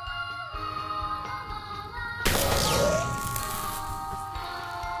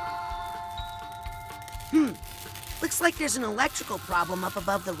 Looks like there's an electrical problem up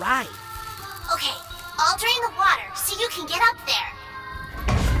above the ride. Okay, I'll drain the water so you can get up there.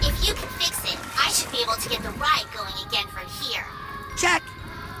 If you can fix it, I should be able to get the ride going again from here. Check!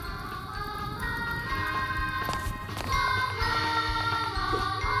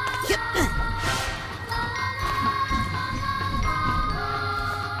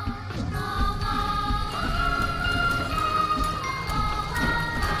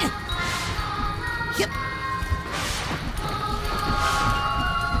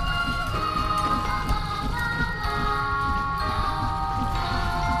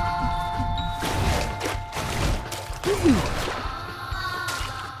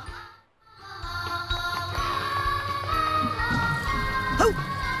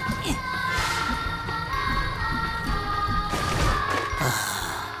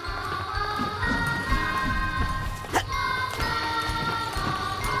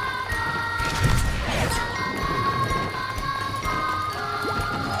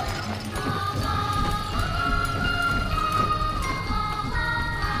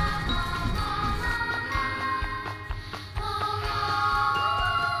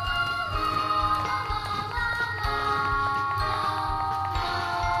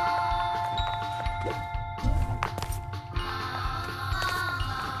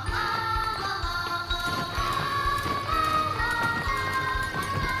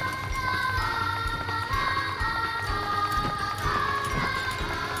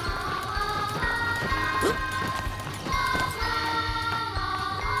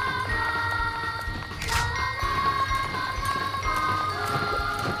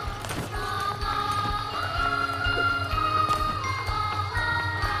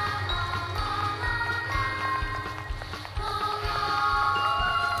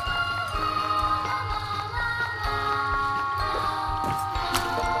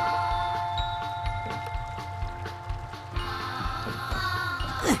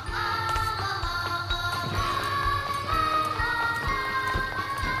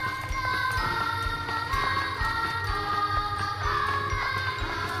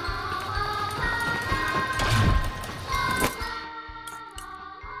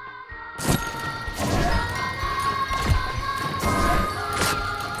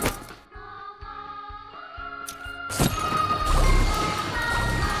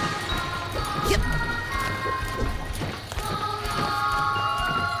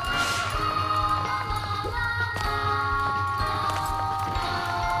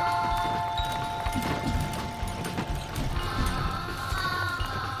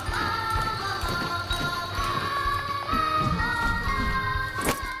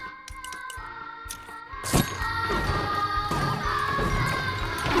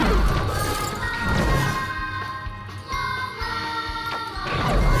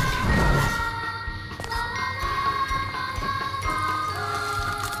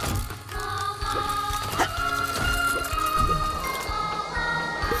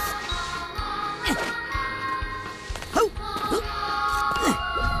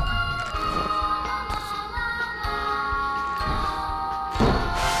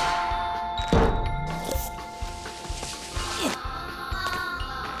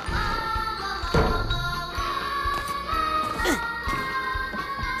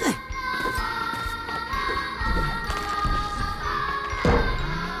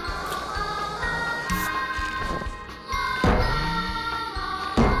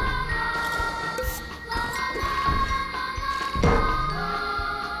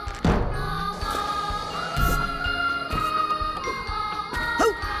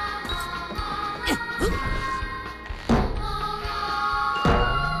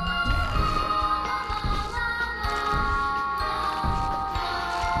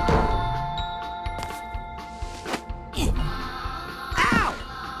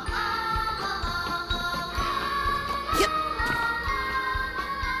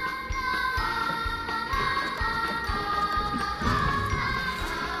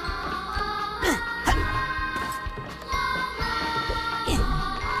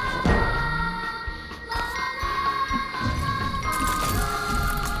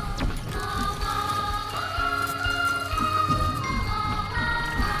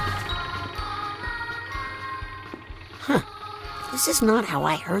 This is not how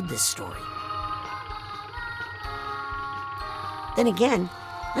I heard this story. Then again,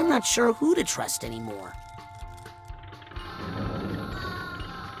 I'm not sure who to trust anymore.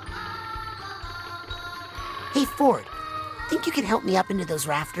 Hey, Ford, think you can help me up into those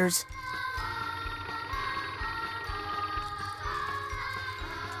rafters?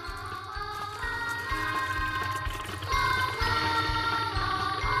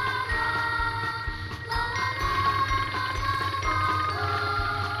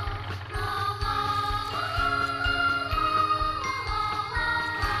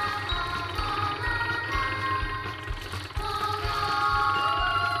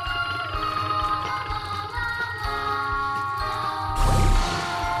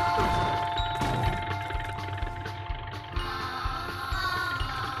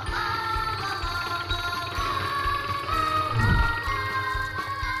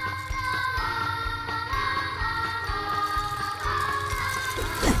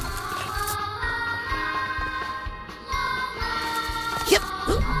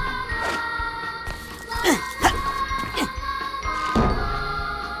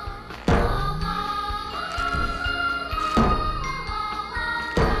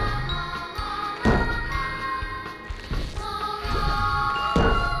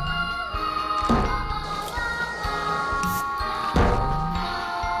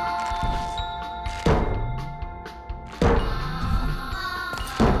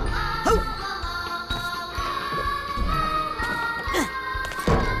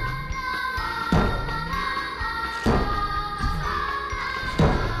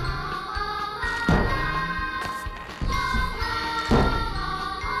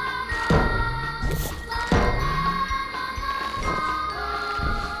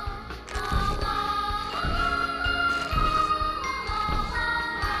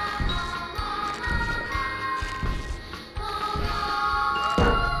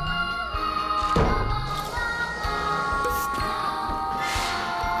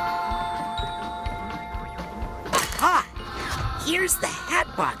 Here's the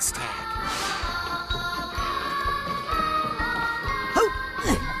Hatbox tag.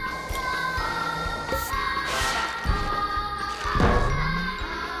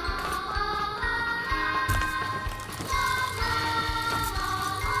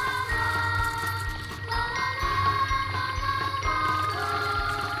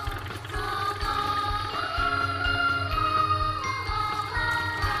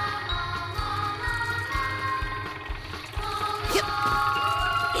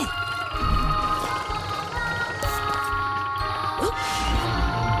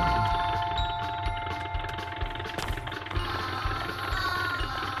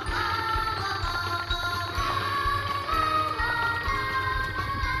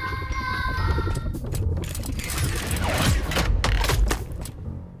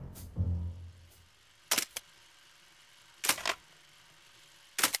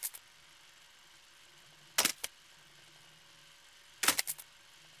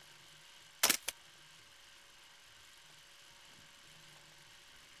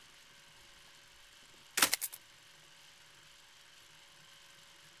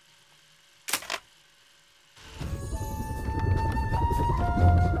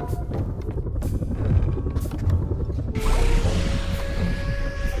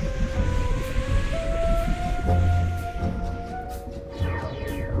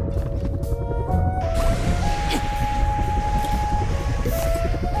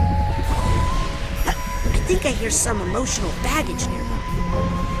 I think I hear some emotional baggage nearby.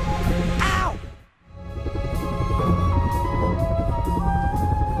 Ow!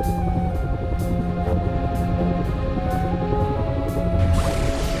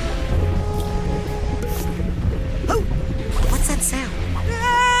 Oh! What's that sound?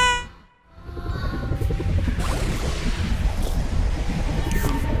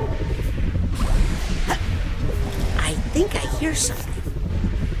 I think I hear something.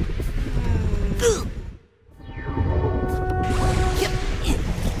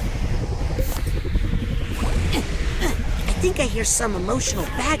 I think I hear some emotional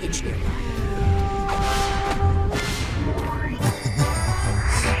baggage nearby.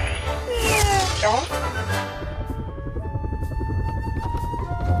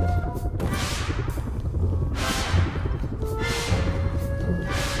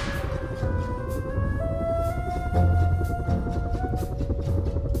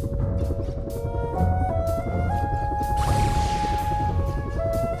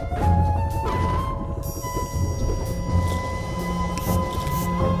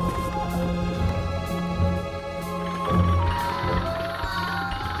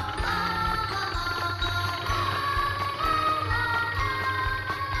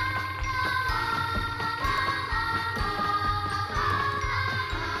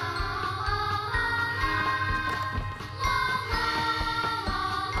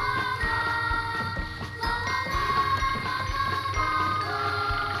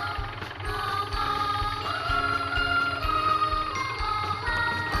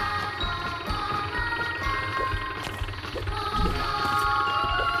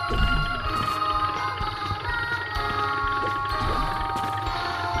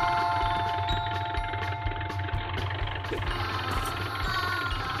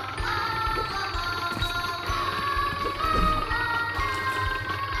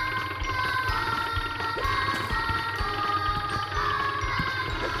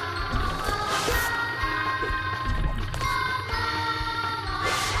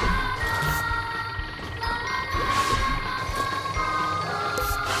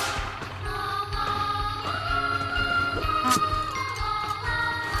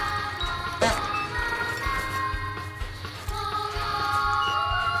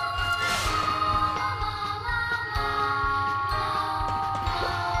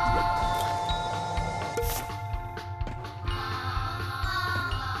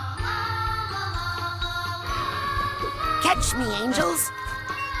 Catch me, angels!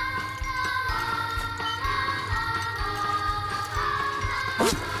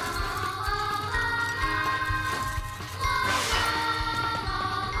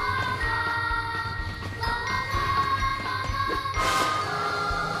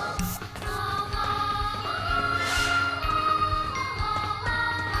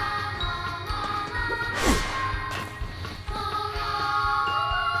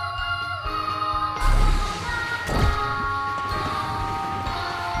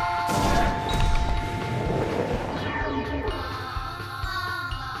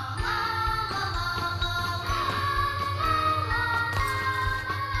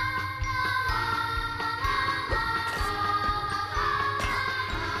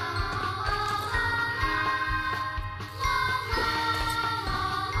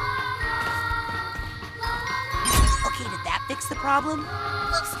 Fix the problem?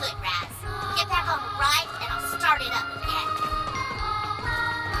 Looks good, Raz. Get back on the ride and I'll start it up again.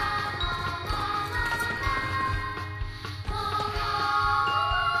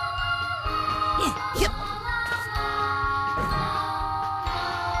 Yep.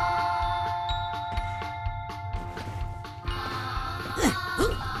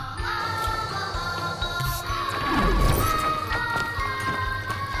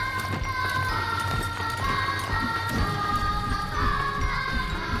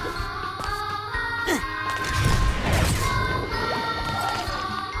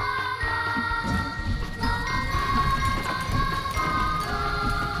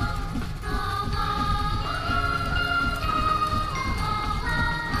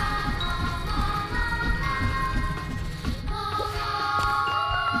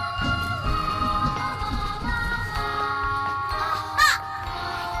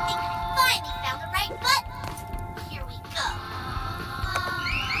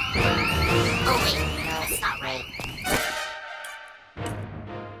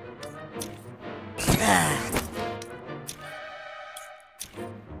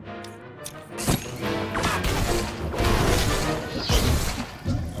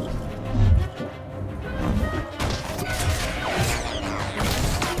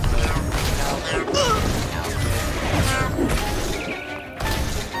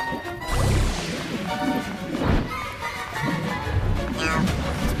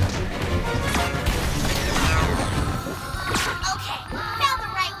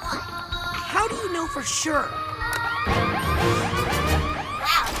 For sure.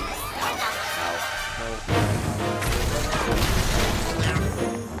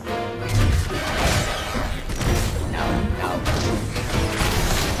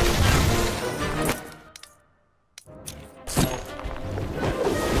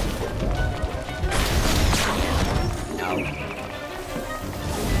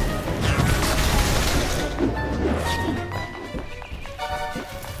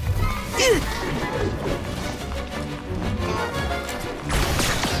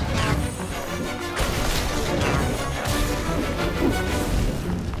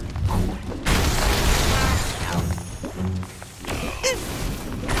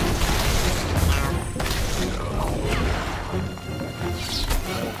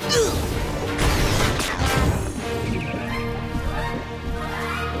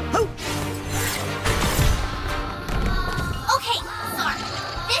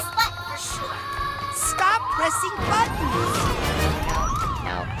 Pressing buttons!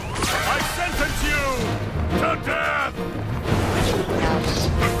 I sentence you to death!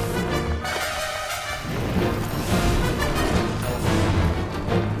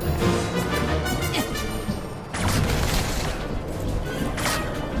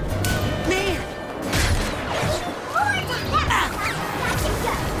 Man!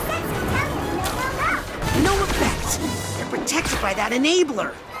 No effect! They're protected by that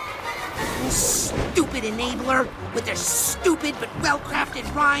enabler! Stupid enabler with their stupid but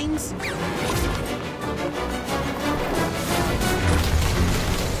well-crafted rhymes.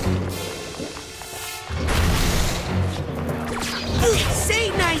 Say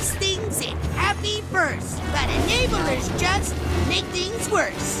nice things and happy first, but enablers just make things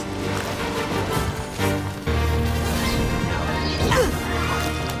worse.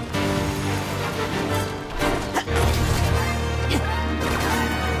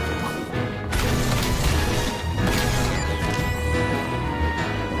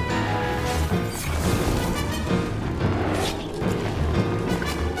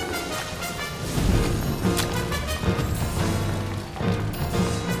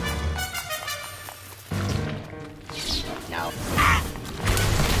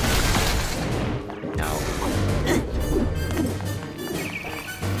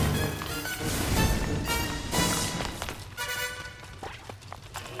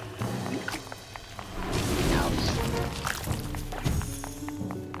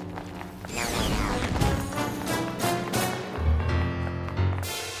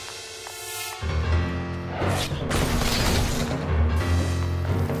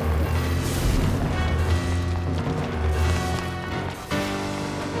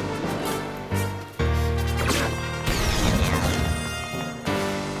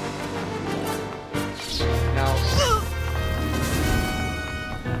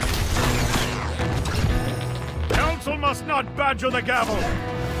 not badger the gavel!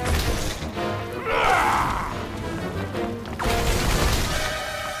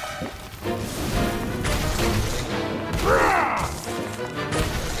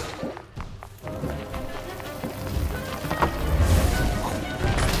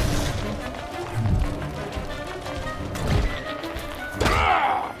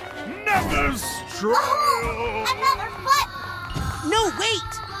 Never strike! Oh, another foot! No,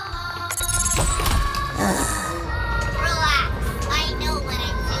 wait! Relax. I know what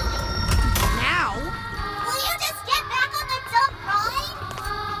I'm doing. Now? Will you just get back on the dumb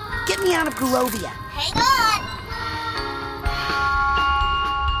ride? Get me out of Grulovia. Hang on.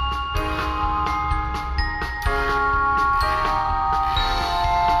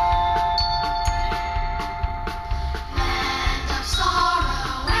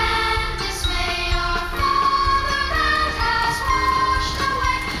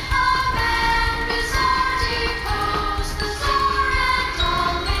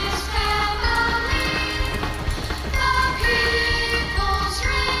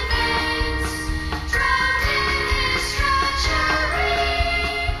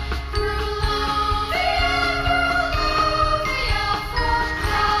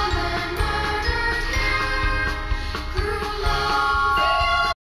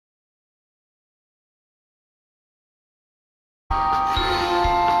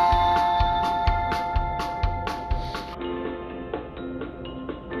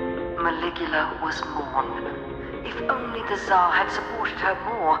 Maligula was mourned. If only the Tsar had supported her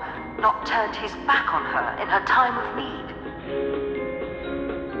more, not turned his back on her in her time of need.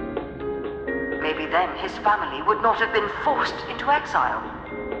 Maybe then his family would not have been forced into exile.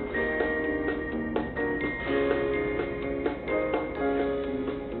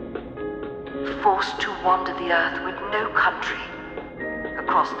 Forced to wander the earth with no country,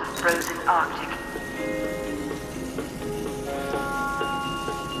 across the frozen Arctic.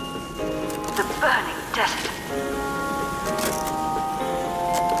 The burning desert.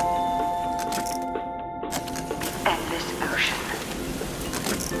 The endless ocean.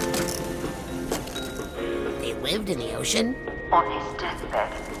 They lived in the ocean? On his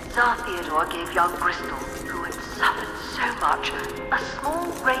deathbed, Tsar Theodore gave young Crystal, who had suffered so much, a small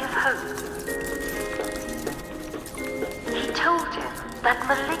ray of hope. He told him that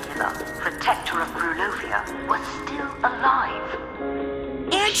Maligula, protector of Grulovia, was still alive.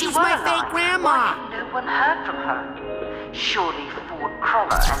 And she's my fake grandma! Why had no one heard from her? Surely Ford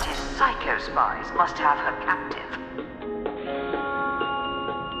Crawler and his psycho spies must have her captive.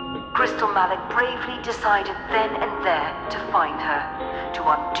 Crystal Malik bravely decided then and there to find her, to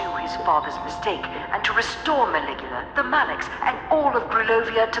undo his father's mistake, and to restore Maligula, the Maliks, and all of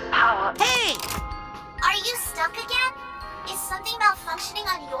Grulovia to power. Hey! Are you stuck again? Is something malfunctioning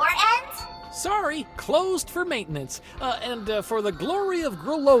on your end? Sorry, closed for maintenance. And for the glory of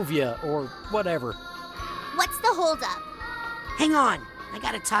Grulovia, or whatever. What's the holdup? Hang on. I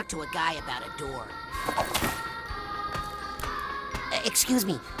gotta talk to a guy about a door. Excuse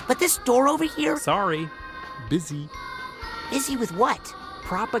me, but this door over here... Sorry. Busy. Busy with what?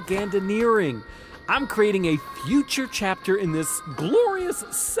 Propagandaneering. I'm creating a future chapter in this glorious,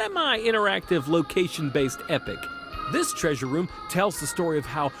 semi-interactive, location-based epic. This treasure room tells the story of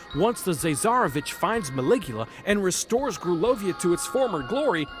how once the Zazarovich finds Maligula and restores Grulovia to its former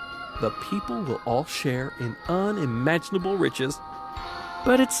glory, the people will all share in unimaginable riches.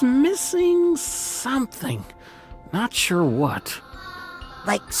 But it's missing something. Not sure what.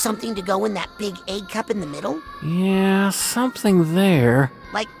 Like something to go in that big egg cup in the middle? Yeah, something there.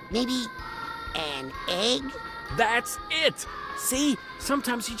 Like maybe an egg? That's it! See,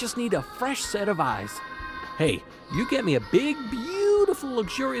 sometimes you just need a fresh set of eyes. Hey, you get me a big, beautiful,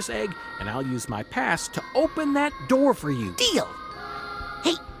 luxurious egg, and I'll use my pass to open that door for you. Deal!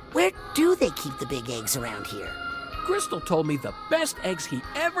 Hey, where do they keep the big eggs around here? Crystal told me the best eggs he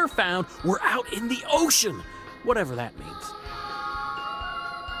ever found were out in the ocean, whatever that means.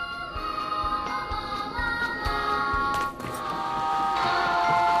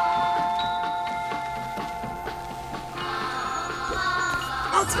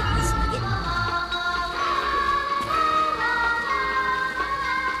 I'll take this nugget.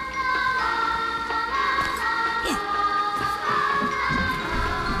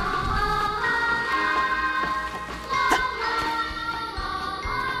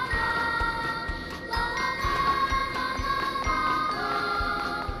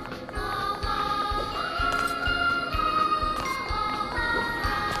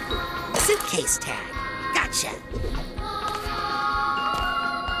 Suitcase tag. Gotcha.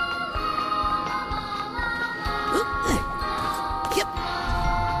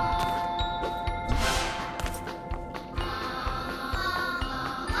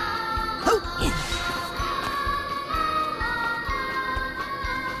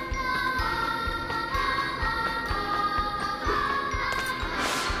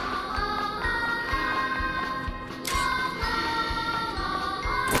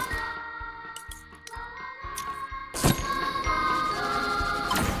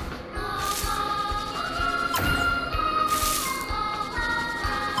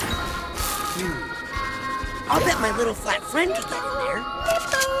 I'll bet my little flat friend could get in there.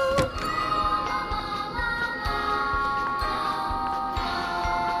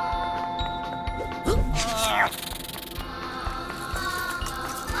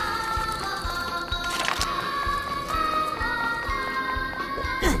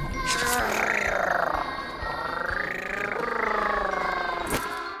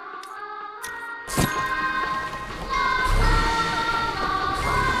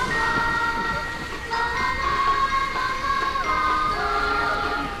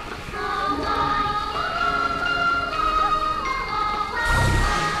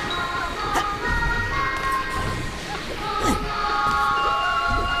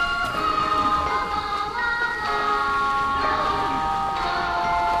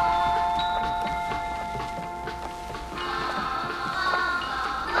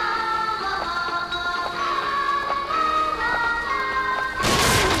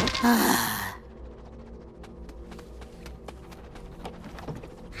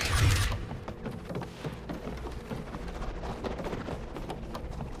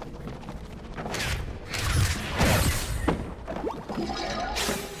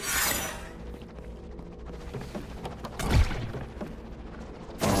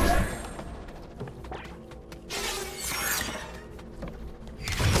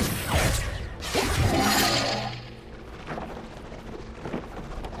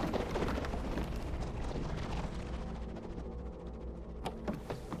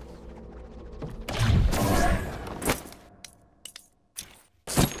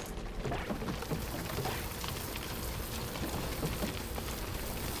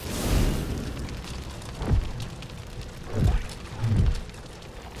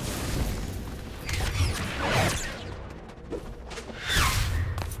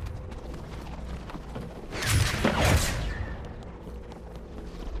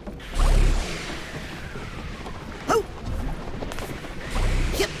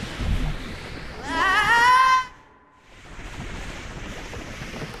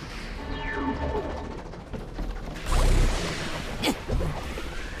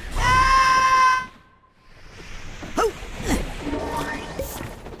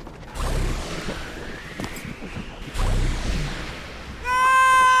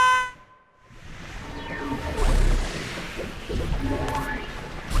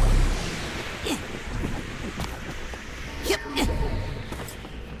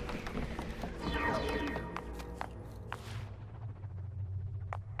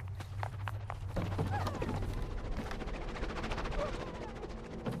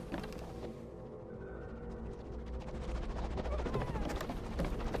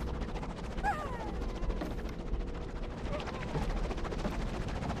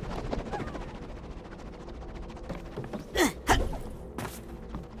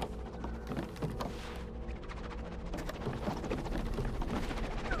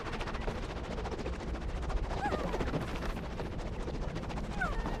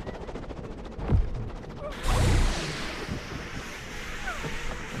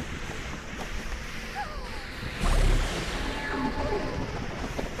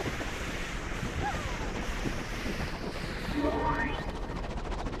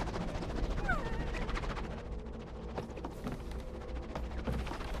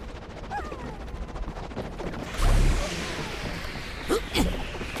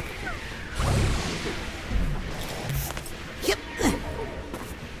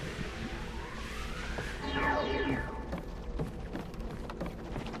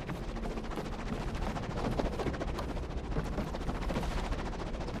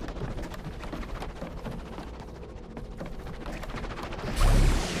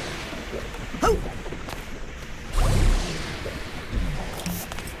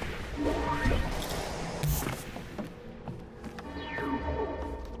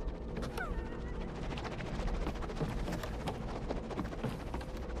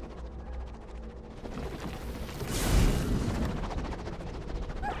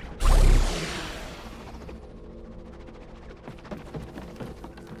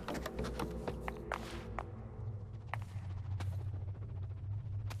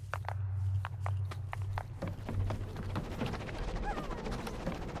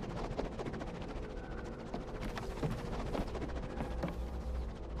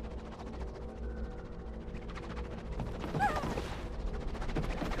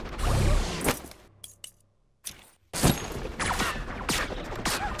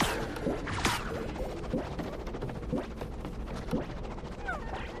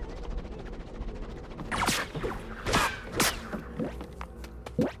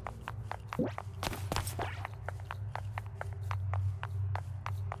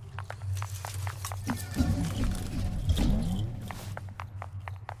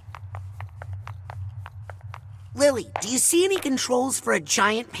 you see any controls for a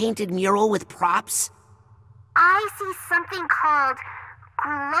giant painted mural with props? I see something called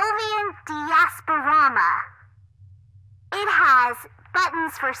Glovian Diasporama. It has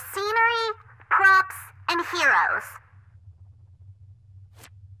buttons for scenery, props, and heroes.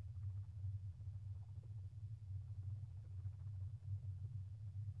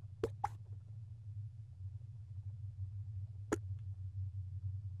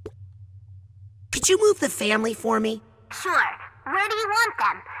 Could you move the family for me? Sure. Where do you want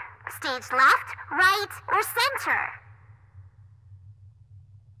them? Stage left, right, or center?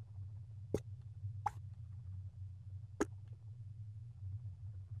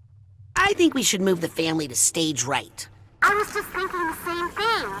 I think we should move the family to stage right. I was just thinking the same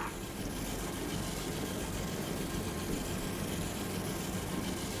thing.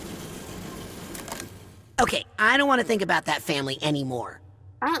 Okay, I don't want to think about that family anymore.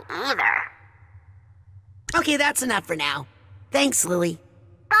 Me either. Okay, that's enough for now. Thanks, Lily.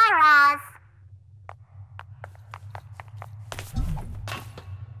 Bye, Roz.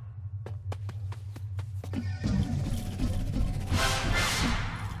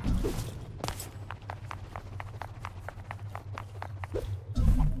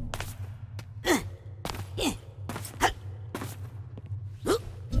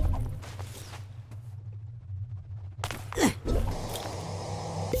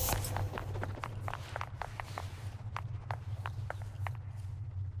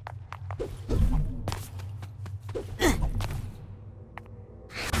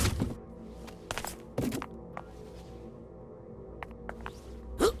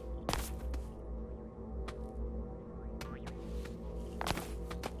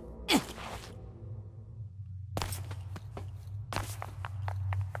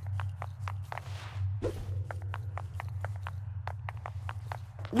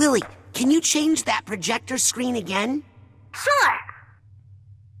 Lily, can you change that projector screen again? Sure.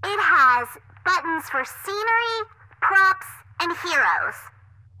 It has buttons for scenery, props, and heroes.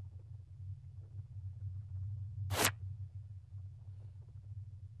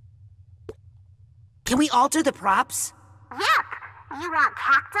 Can we alter the props? Yep. You want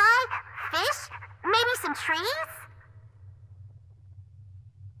cacti, fish, maybe some trees?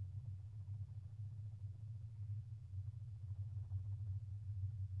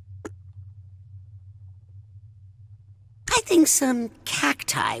 I think some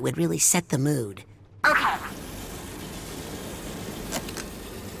cacti would really set the mood. Okay.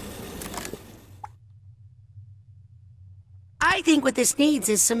 I think what this needs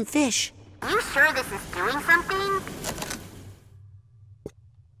is some fish. You sure this is doing something?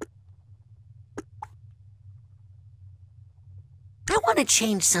 I want to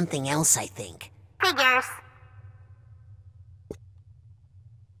change something else, I think. Figures.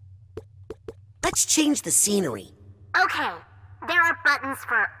 Let's change the scenery. Okay. There are buttons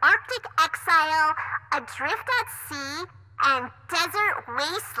for Arctic Exile, Adrift at Sea, and Desert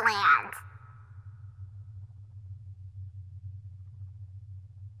Wasteland.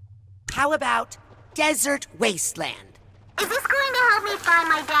 How about Desert Wasteland? Is this going to help me find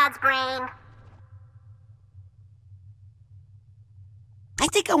my dad's brain? I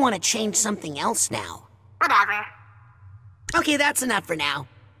think I want to change something else now. Whatever. Okay, that's enough for now.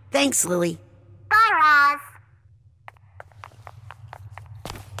 Thanks, Lily. Bye, Roz.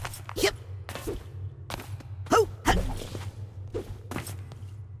 Yep. Ho! Ha.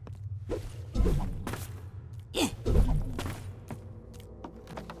 Yeah.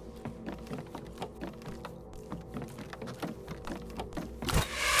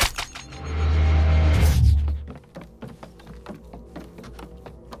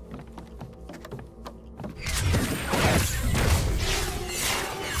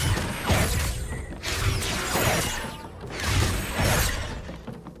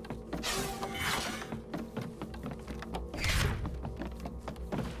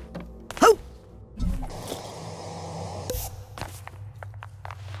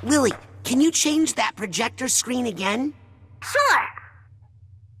 Lily, can you change that projector screen again? Sure.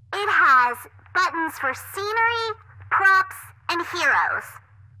 It has buttons for scenery, props, and heroes.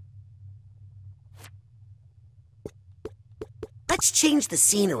 Let's change the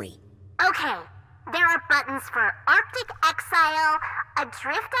scenery. Okay. There are buttons for Arctic Exile,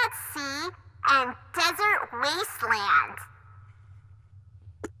 Adrift at Sea, and Desert Wasteland.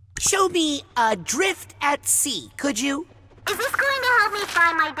 Show me Adrift at Sea, could you? Is this going to help me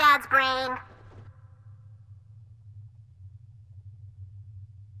find my dad's brain?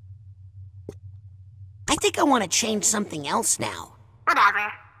 I think I want to change something else now.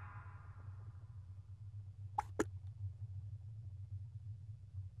 Whatever.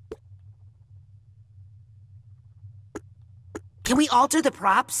 alter the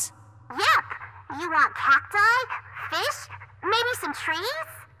props? Yep. You want cacti, fish, maybe some trees?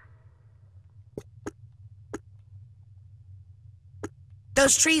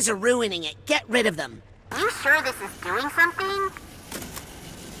 Those trees are ruining it. Get rid of them. You sure this is doing something?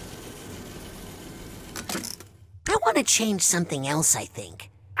 I want to change something else, I think.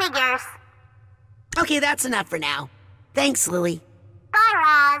 Figures. Okay, that's enough for now. Thanks, Lily. Bye,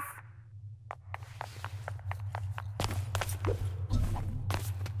 Roz.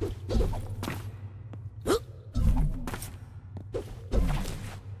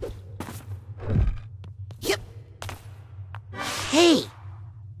 Yep. Hey,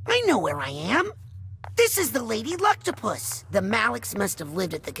 I know where I am. This is the Lady Luctopus. The Maliks must have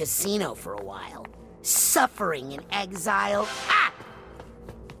lived at the casino for a while. Suffering in exile. Ah!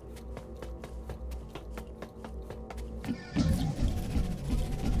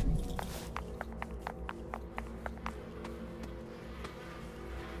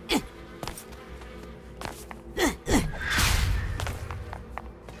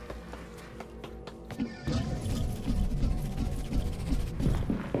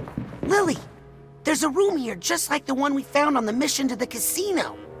 Lily, there's a room here just like the one we found on the mission to the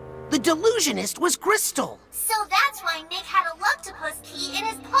casino. The delusionist was Crystal. So that's why Nick had a Luctopus key in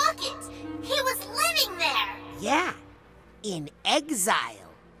his pocket. He was living there. Yeah, in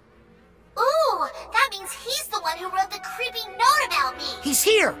exile. Ooh, that means he's the one who wrote the creepy note about me. He's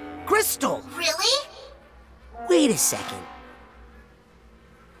here, Crystal. Really? Wait a second.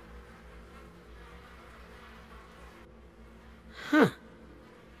 Huh.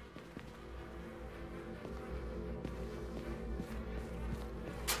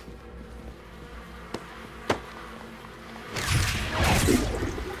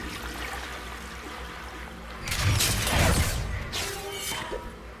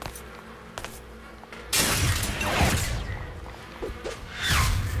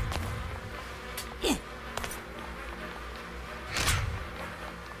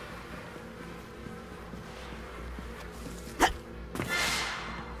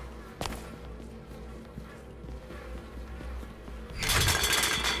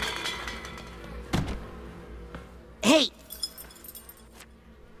 Hey!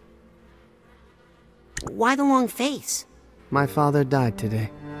 Why the long face? My father died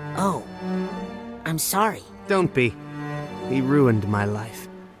today. Oh, I'm sorry. Don't be. He ruined my life.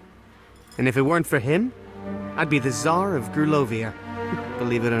 And if it weren't for him, I'd be the Tsar of Grulovia.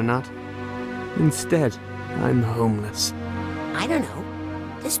 Believe it or not. Instead, I'm homeless. I don't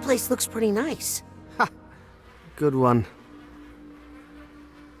know. This place looks pretty nice. Ha! Good one.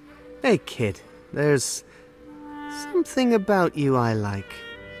 Hey, kid. There's something about you I like.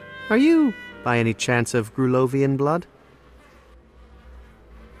 Are you, by any chance, of Grulovian blood?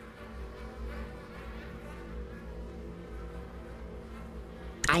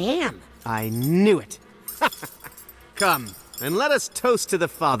 I am. I knew it. Come, and let us toast to the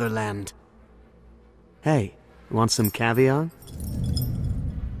fatherland. Hey, want some caviar?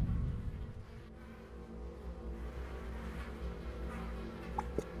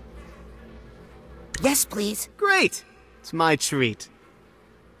 Yes, please. Great! It's my treat.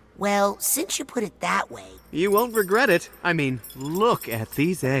 Well, since you put it that way... You won't regret it. I mean, look at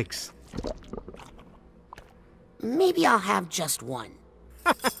these eggs. Maybe I'll have just one.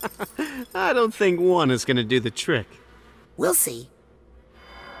 I don't think one is gonna do the trick. We'll see.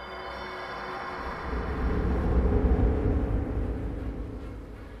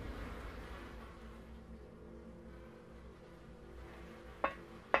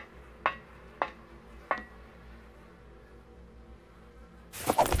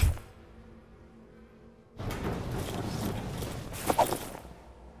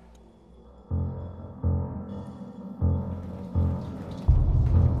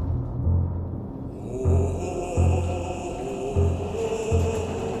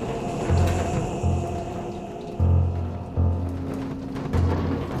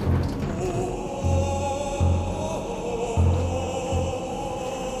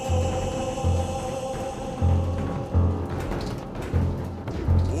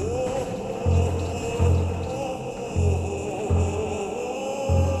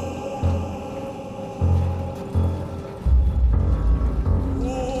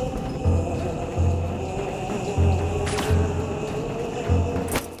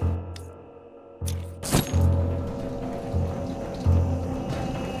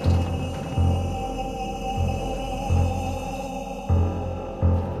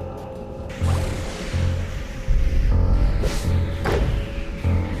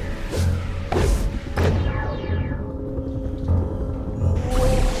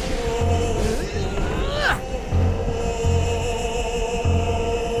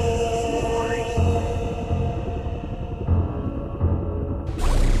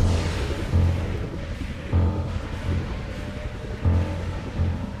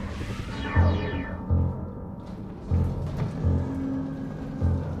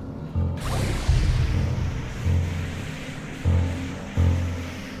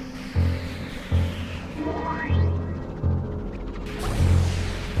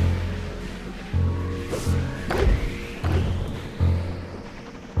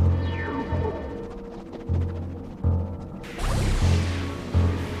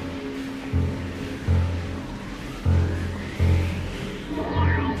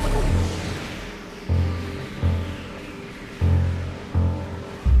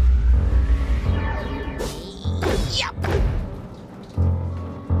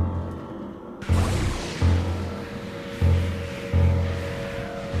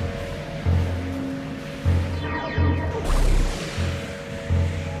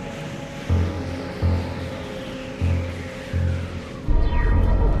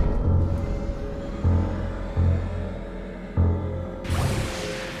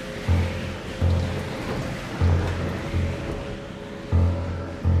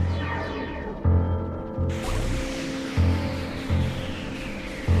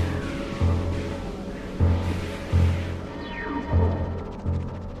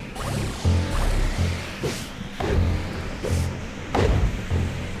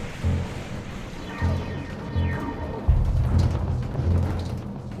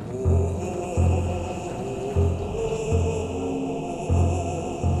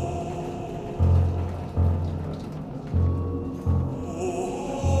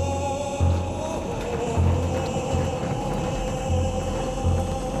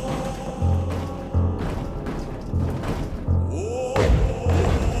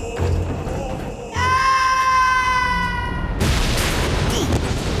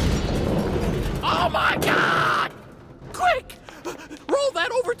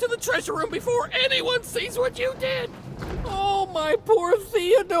 to the treasure room before anyone sees what you did! Oh, my poor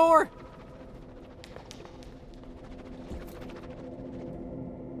Theodore!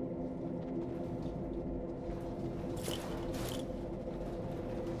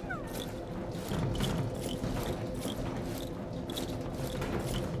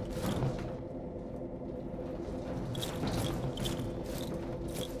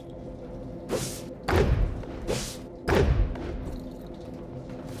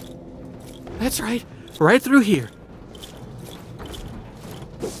 That's right. Right through here.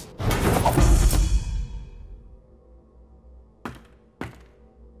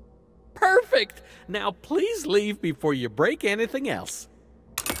 Perfect! Now please leave before you break anything else.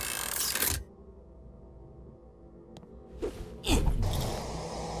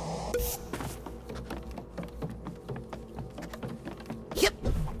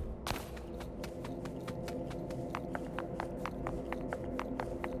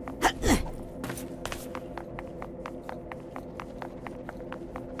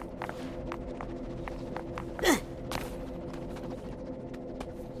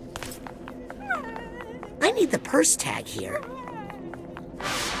 I need the purse tag here.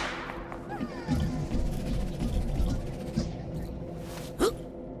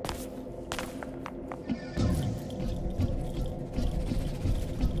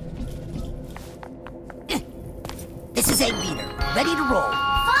 This is Egg Beater, ready to roll.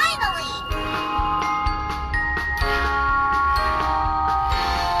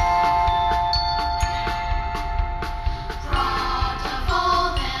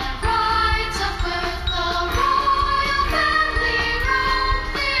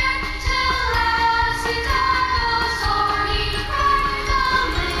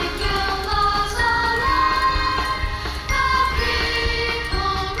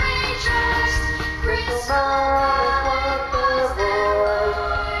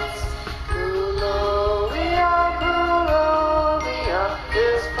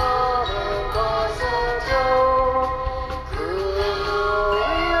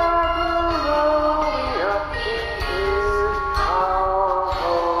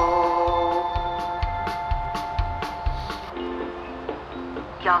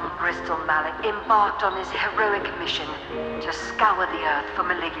 Young Bristol Mallet embarked on his heroic mission to scour the earth for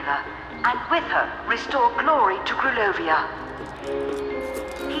Maligula, and with her restore glory to Grulovia.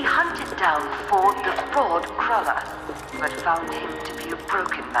 He hunted down Ford the Fraud Cruller, but found him to be a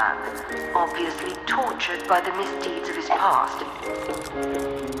broken man, obviously tortured by the misdeeds of his past.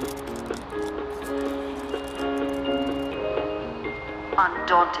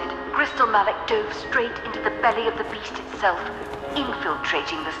 Undaunted, Bristol Mallet dove straight into the belly of the beast itself,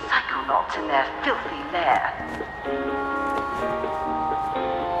 infiltrating the psiconauts in their filthy lair.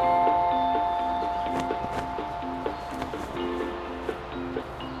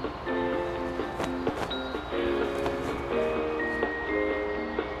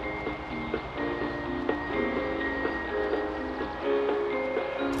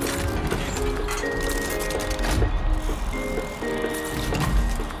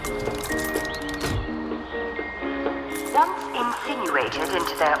 Insinuated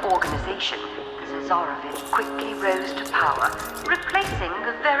into their organization, the Zazarovich quickly rose to power, replacing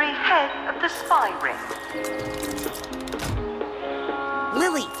the very head of the spy ring.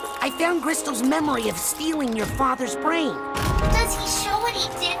 Lily, I found Crystal's memory of stealing your father's brain. Does he show what he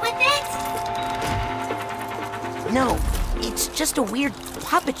did with it? No, it's just a weird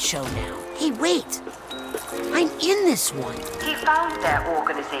puppet show now. Hey, wait. I'm in this one. He found their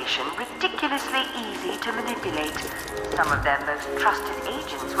organization ridiculously easy to manipulate. Some of their most trusted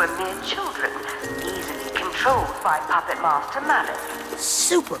agents were mere children, easily controlled by Puppet Master Mallet.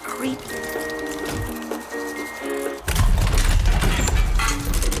 Super creepy.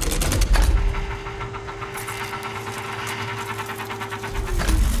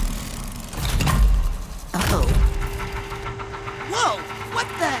 Uh-oh. Whoa! What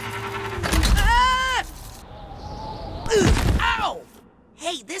the... Ow!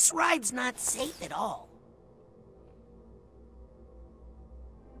 Hey, this ride's not safe at all.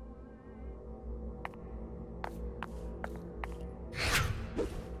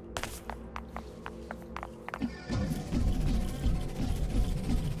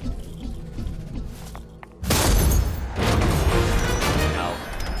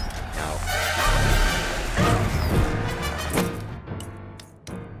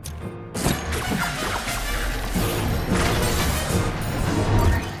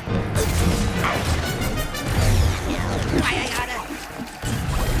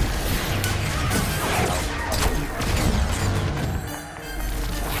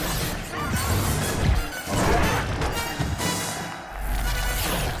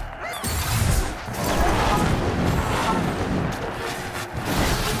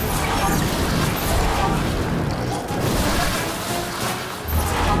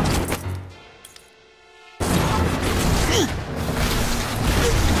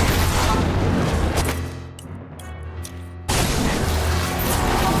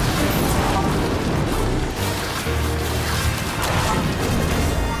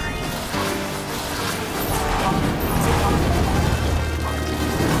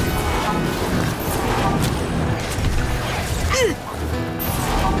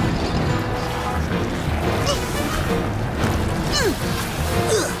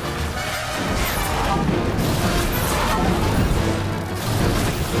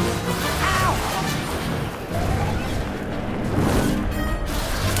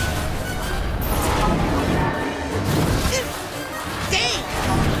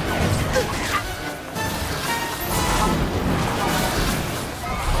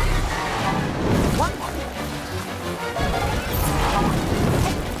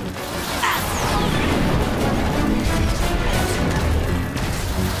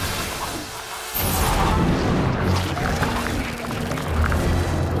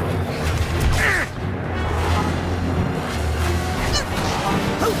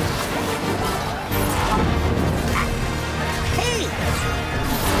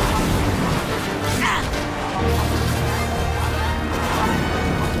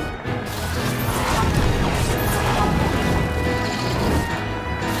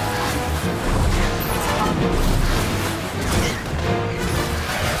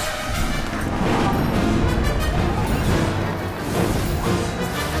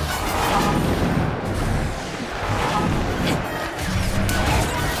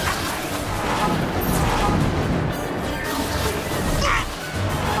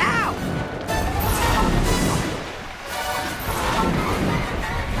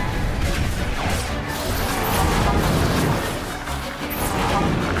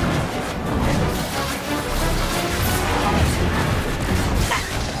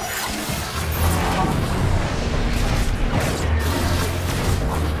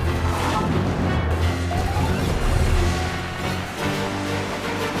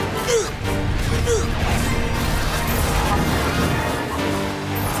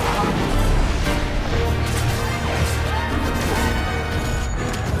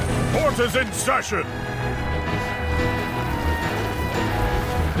 Court is in session!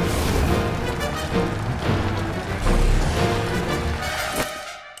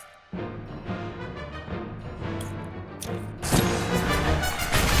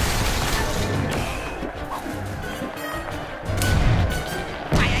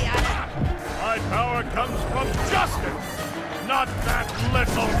 My power comes from justice, not that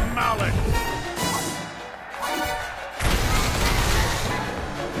little mallet!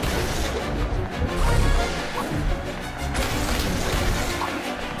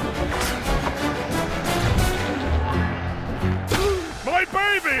 My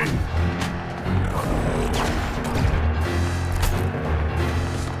baby!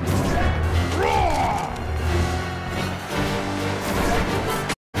 Roar!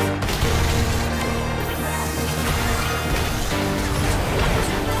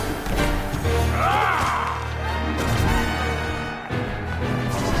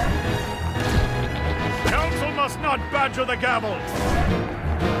 Council must not badger the gavel!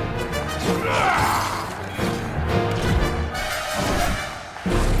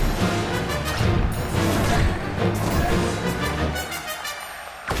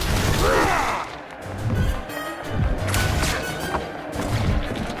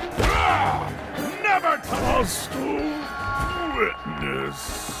 Never trust a witness.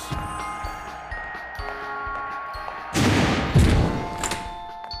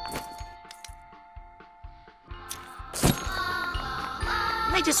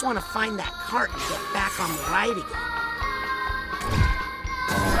 I just want to find that cart and get back on the ride again.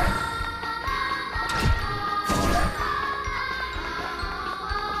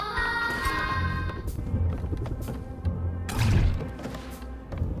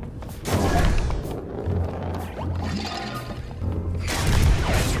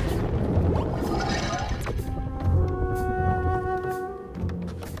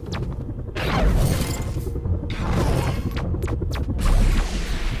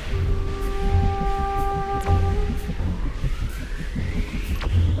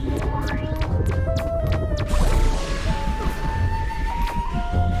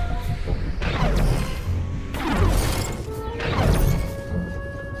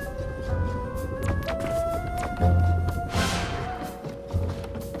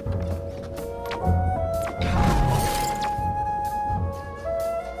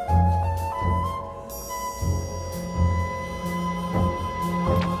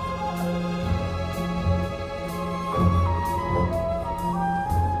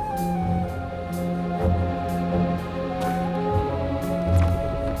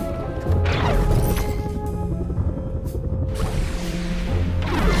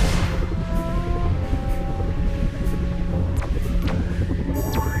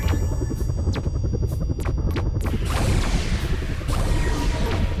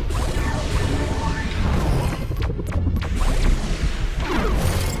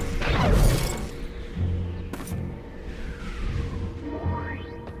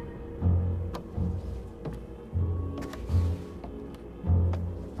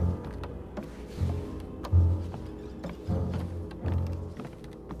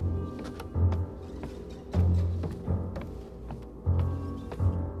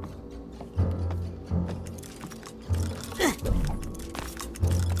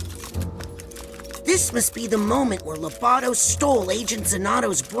 This must be the moment where Lobato stole Agent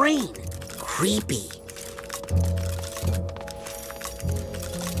Zanato's brain. Creepy.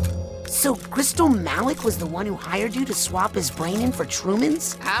 So Crystal Malik was the one who hired you to swap his brain in for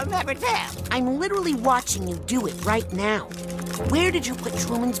Truman's? I'll never tell. I'm literally watching you do it right now. Where did you put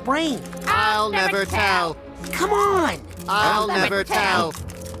Truman's brain? I'll never tell. Come on! I'll never tell.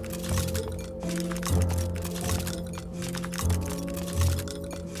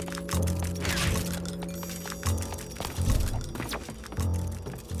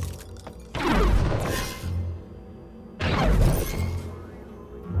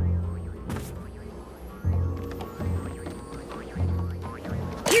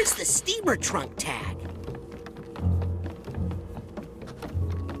 Here's the steamer trunk tag.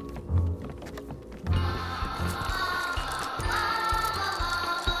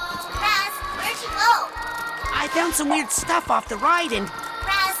 I found some weird stuff off the ride and...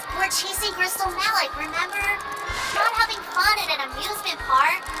 Raz, we're chasing Crystal Malik, remember? Not having fun at an amusement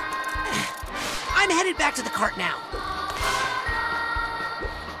park. I'm headed back to the cart now.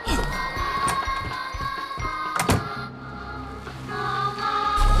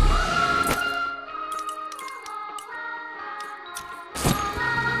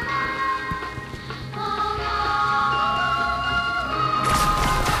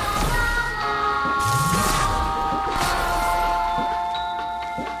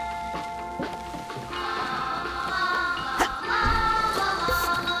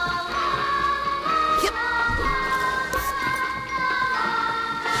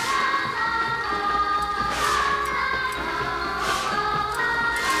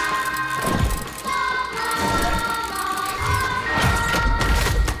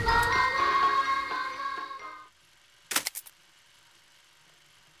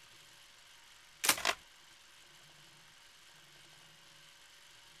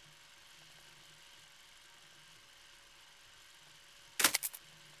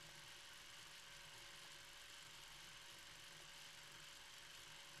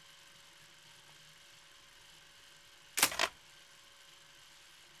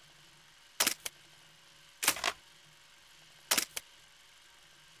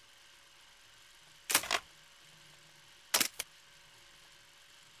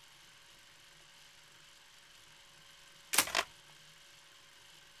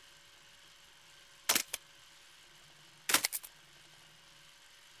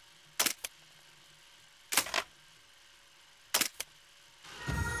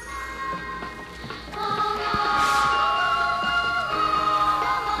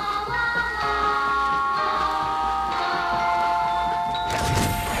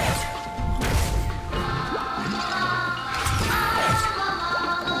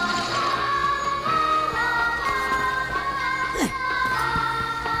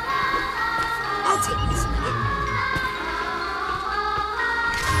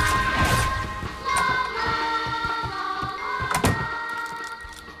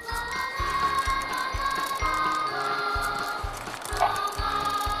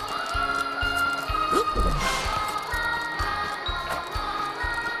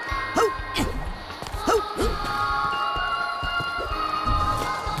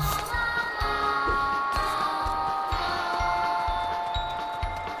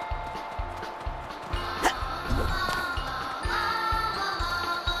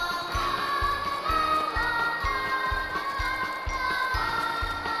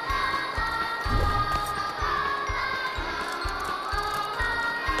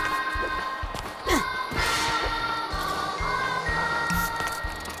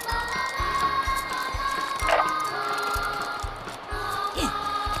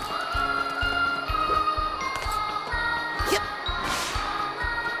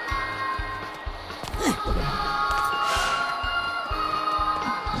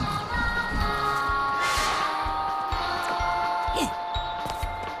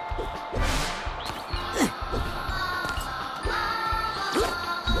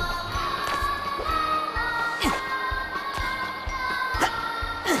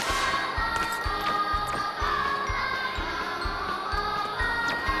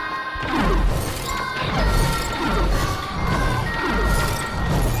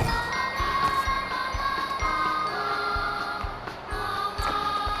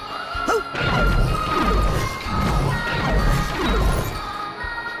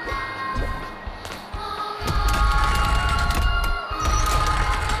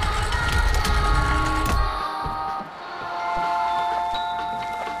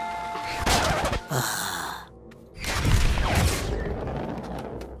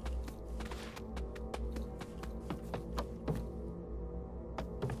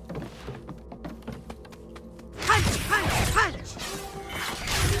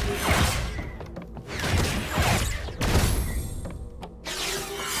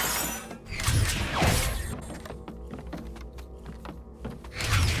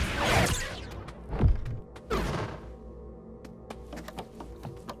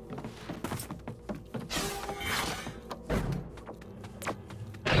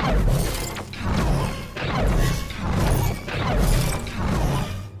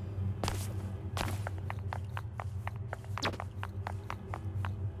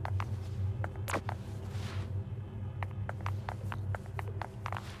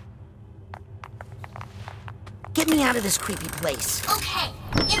 Get me out of this creepy place. Okay,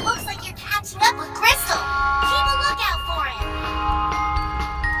 it looks like you're catching up with Crystal. Keep a lookout for him.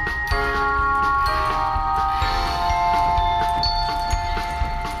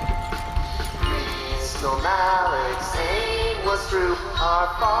 Crystal Malik's saying was true. Our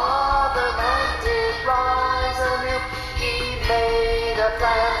father man did rise anew. He made a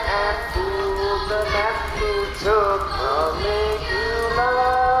plan and fooled the man who took Caligula.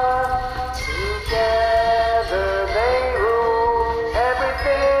 Together they rule.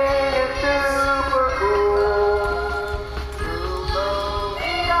 Everything is super cool.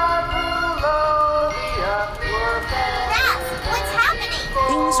 Grulovia, we're Raz, what's happening?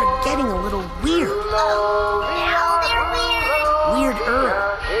 Things are getting a little weird. Oh, now they're weird. Weirder.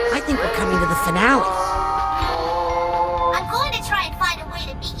 I think we're coming to the finale. I'm going to try and find a way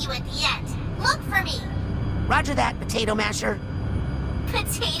to meet you at the end. Look for me. Roger that, Potato Masher.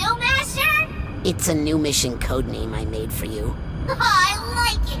 Potato Masher? It's a new mission code name I made for you. I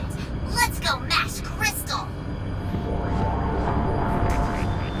like it. Let's go mash Crystal.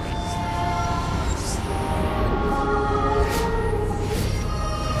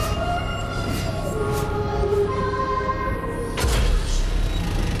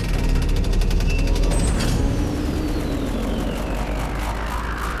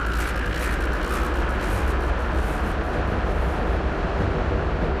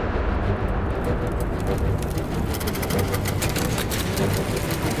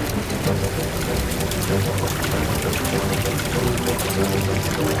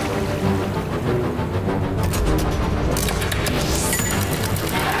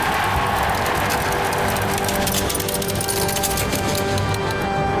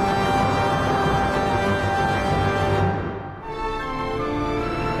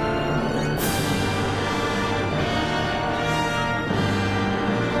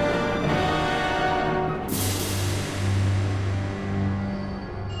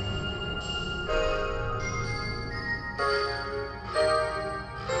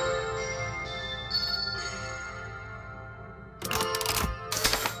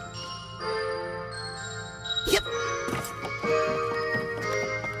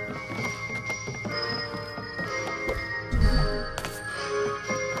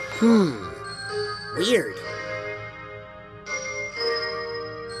 Weird.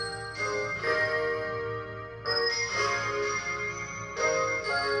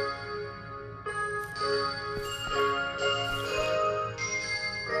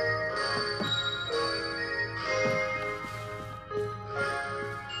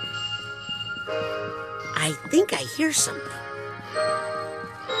 I think I hear something.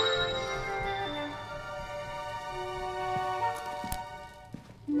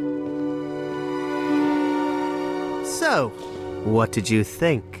 So, what did you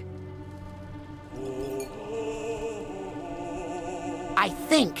think? I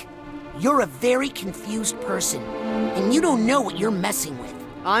think you're a very confused person, and you don't know what you're messing with.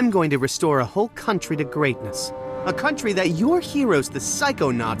 I'm going to restore a whole country to greatness. A country that your heroes, the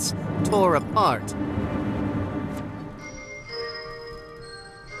psiconauts, tore apart.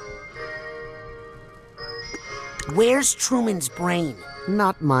 Where's Truman's brain?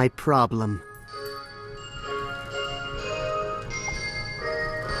 Not my problem.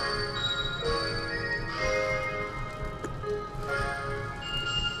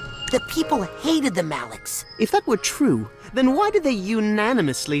 The people hated the Maliks. If that were true, then why did they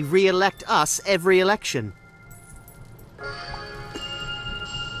unanimously re-elect us every election?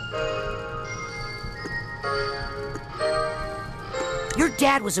 Your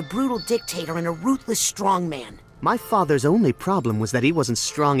dad was a brutal dictator and a ruthless strongman. My father's only problem was that he wasn't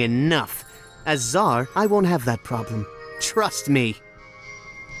strong enough. As Tsar, I won't have that problem. Trust me.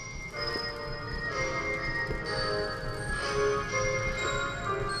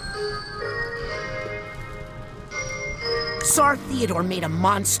 Tsar Theodore made a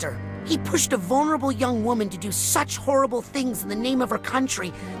monster. He pushed a vulnerable young woman to do such horrible things in the name of her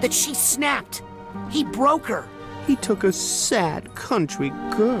country that she snapped. He broke her. He took a sad country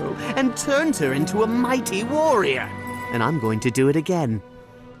girl and turned her into a mighty warrior. And I'm going to do it again.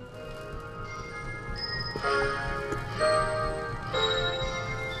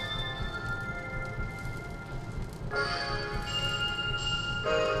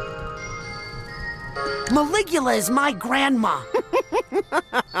 Maligula is my grandma.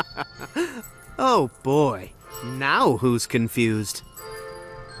 Oh boy, now who's confused?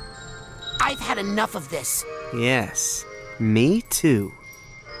 I've had enough of this. Yes, me too.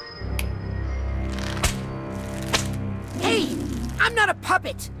 Hey, I'm not a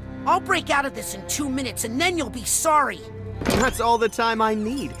puppet. I'll break out of this in 2 minutes and then you'll be sorry. That's all the time I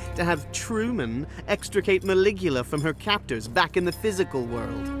need to have Truman extricate Maligula from her captors back in the physical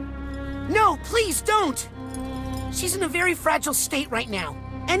world. No, please don't! She's in a very fragile state right now.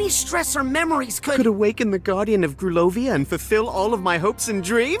 Any stress or memories Could awaken the Guardian of Grulovia and fulfill all of my hopes and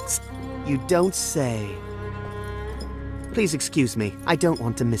dreams? You don't say. Please excuse me. I don't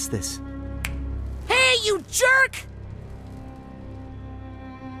want to miss this. Hey, you jerk!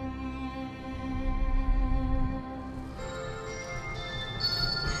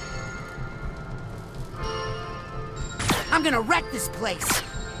 I'm gonna wreck this place.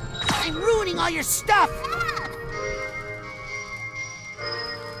 I'm ruining all your stuff.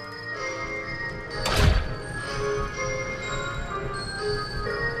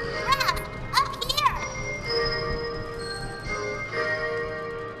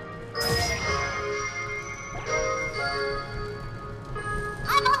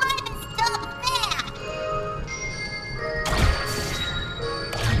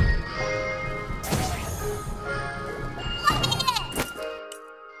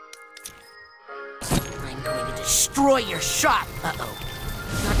 Destroy your shop! Uh-oh.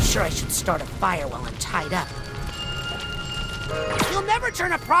 Not sure I should start a fire while I'm tied up. You'll never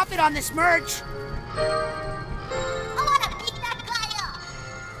turn a profit on this merch! I wanna beat that guy up!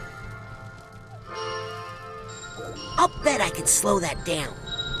 I'll bet I could slow that down.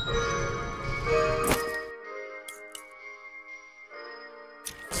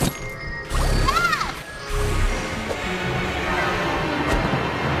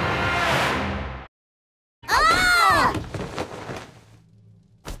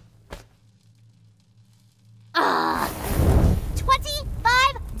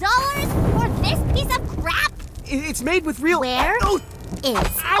 It's made with real... Where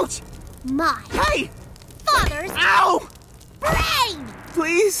is ouch! My father's brain?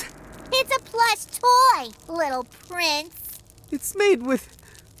 Please? It's a plush toy, little prince. It's made with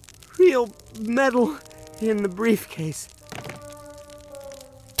real metal in the briefcase.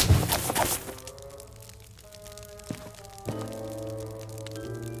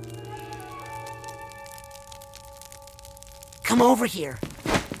 Come over here.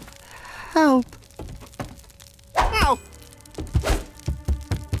 Help. Ow!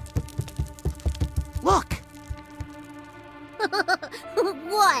 Look!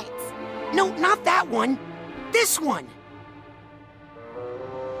 What? No, not that one. This one!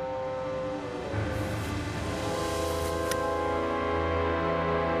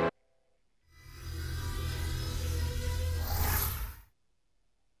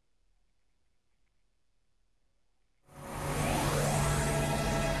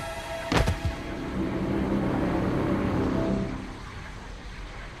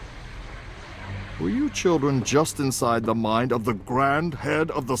 Were you children just inside the mind of the grand head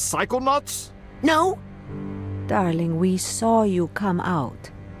of the Psychonauts? No. Darling, we saw you come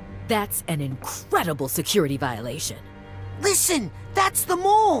out. That's an incredible security violation. Listen, that's the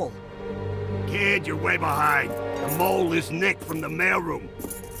mole! Kid, you're way behind. The mole is Nick from the mailroom.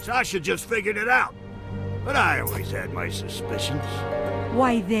 Sasha just figured it out. But I always had my suspicions.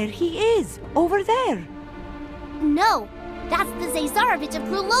 Why, there he is, over there. No, that's the Zazarovich of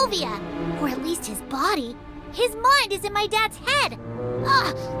Grulovia. Or at least his body. His mind is in my dad's head.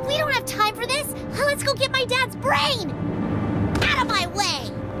 We don't have time for this. Let's go get my dad's brain. Out of my way.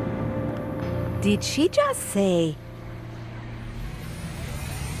 Did she just say...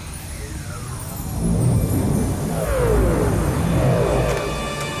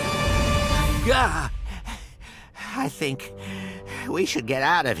 I think we should get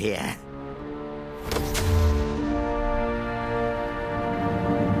out of here.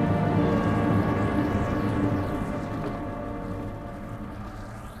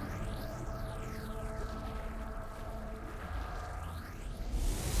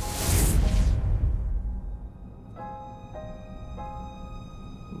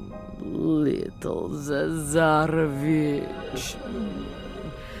 Little Zazarovich,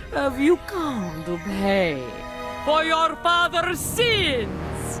 have you come to pay for your father's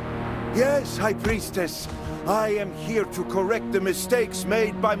sins? Yes, High Priestess. I am here to correct the mistakes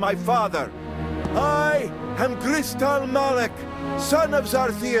made by my father. I am Gristal Malek, son of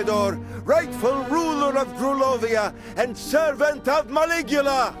Tsar Theodore, rightful ruler of Grulovia and servant of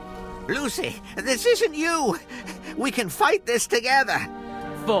Maligula. Lucy, this isn't you. We can fight this together.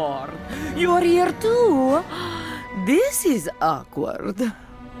 Ford, you're here too? This is awkward.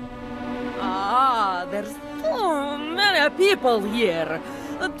 There's too many people here.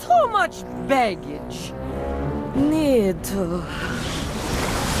 Too much baggage. Need to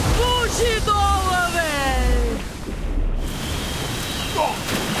push it all away.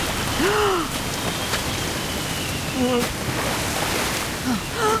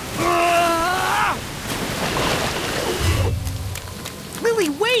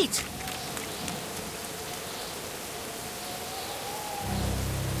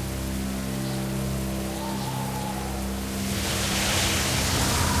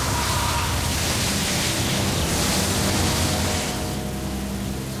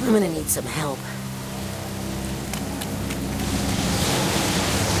 I'm gonna need some help.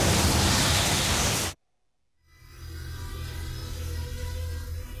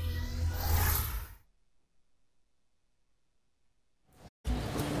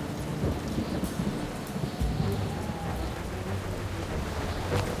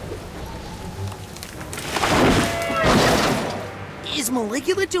 Is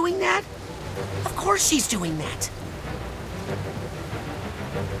Maligula doing that? Of course she's doing that.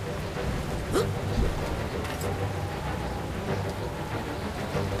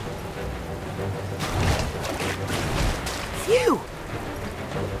 Phew!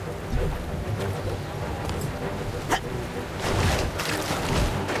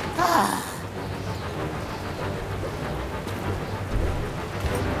 Ah.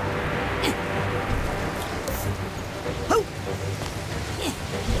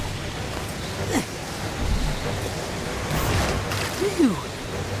 Phew.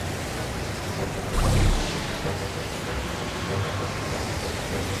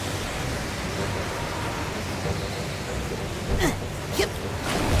 Yep.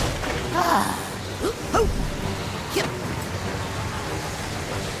 Ah. Oh. Yep.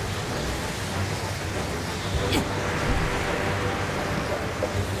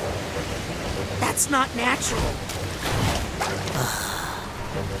 That's not natural.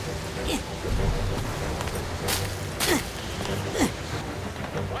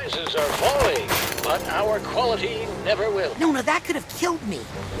 Prices are falling, but our quality never will. No, that could have killed me.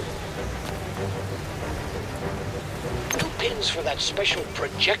 2 pins for that special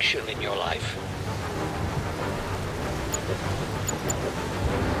projection in your life.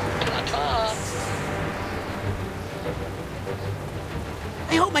 Ta-ta.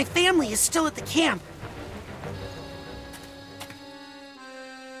 I hope my family is still at the camp.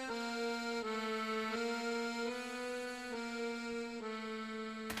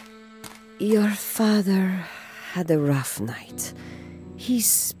 Your father had a rough night.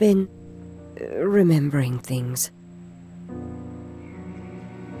 He's been remembering things.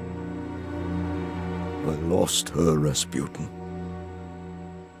 I lost her, Rasputin.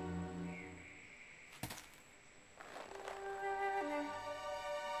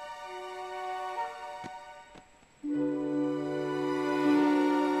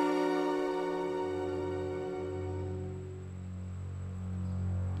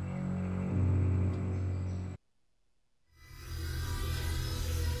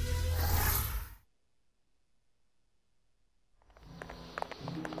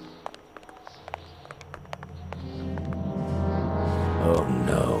 Oh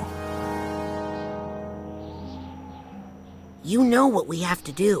no. You know what we have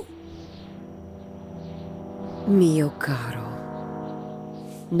to do. Mio caro.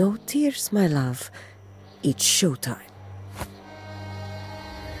 No tears, my love. It's showtime.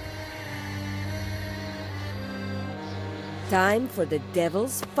 Time for the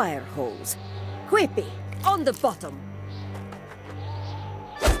devil's fire hose. Quippy, on the bottom.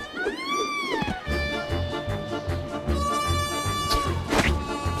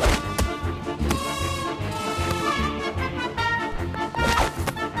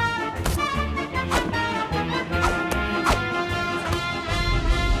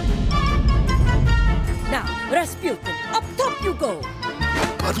 Rasputin, up top you go!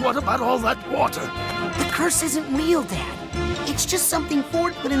 But what about all that water? The curse isn't real, Dad. It's just something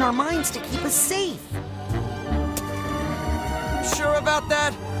Ford put in our minds to keep us safe. Sure about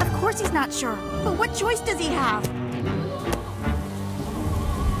that? Of course he's not sure. But what choice does he have?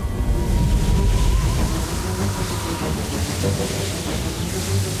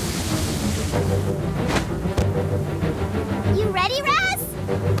 You ready, Raz?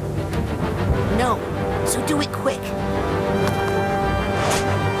 No, so do it quick.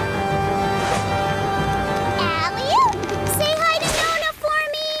 Alley-oop! Say hi to Nona for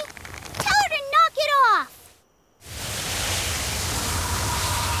me! Tell her to knock it off!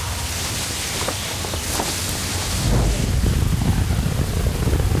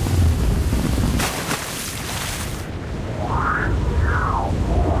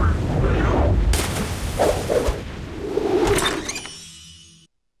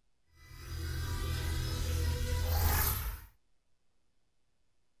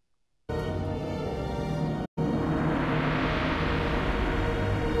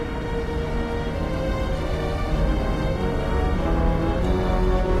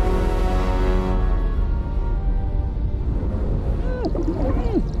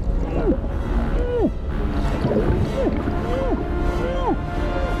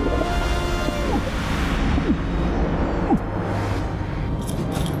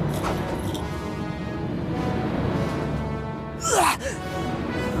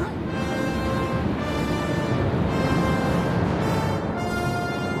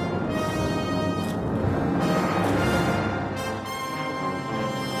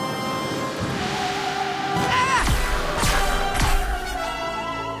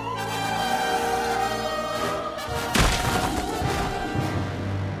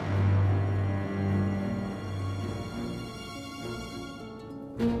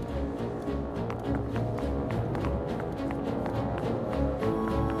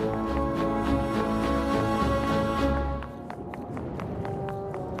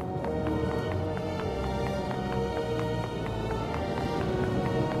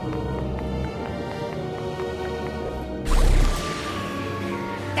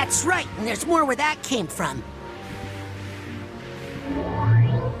 That's right, and there's more where that came from.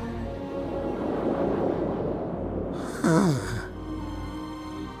 Huh.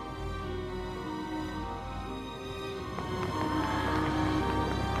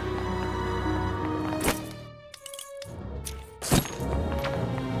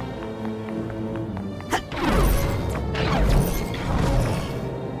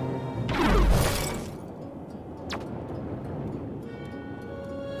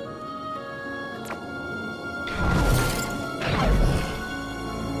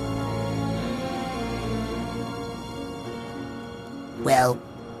 Well,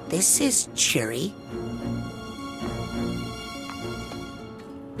 this is cheery.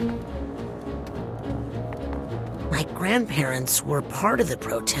 My grandparents were part of the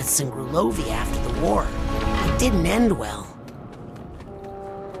protests in Grulovia after the war. It didn't end well.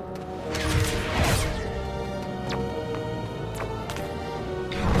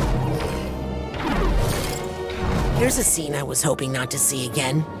 Here's a scene I was hoping not to see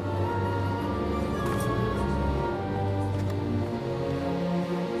again.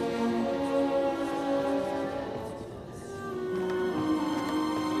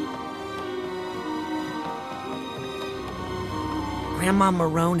 Grandma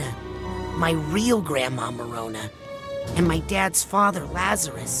Morona, my real Grandma Morona, and my dad's father,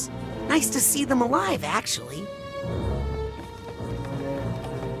 Lazarus. Nice to see them alive, actually.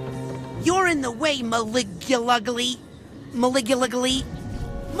 You're in the way, Maligulugly. Maligulugly.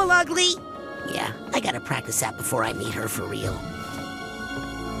 Malugly. Yeah, I gotta practice that before I meet her for real.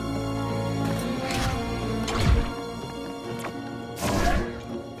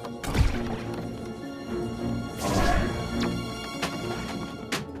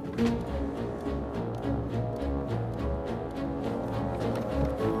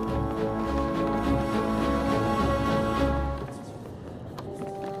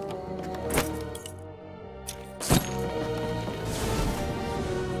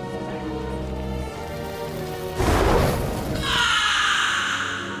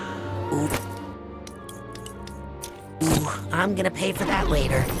 I'm gonna pay for that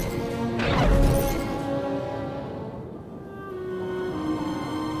later.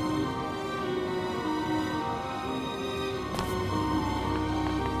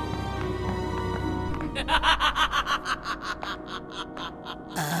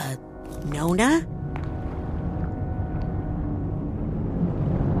 Nona?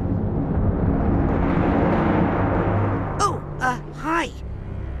 Oh, hi.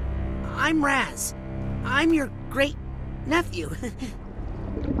 I'm Raz. I'm your great-nephew.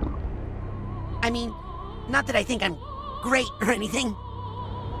 I mean, not that I think I'm great or anything.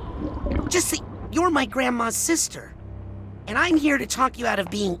 Just that you're my grandma's sister. And I'm here to talk you out of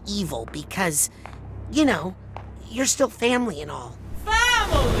being evil because, you know, you're still family and all.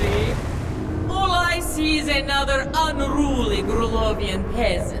 Family? All I see is another unruly Grulovian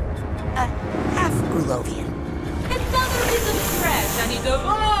peasant. Half Grulovian. Another piece of trash I need to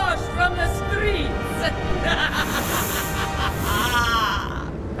wash from the streets.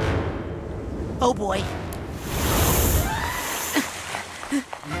 Oh boy.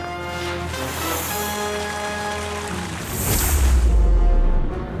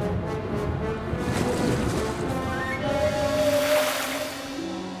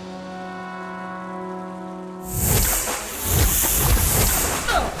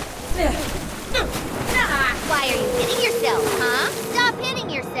 Why are you hitting yourself, huh? Stop hitting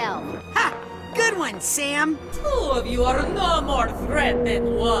yourself. Ha! Good one, Sam. Two of you are no more threat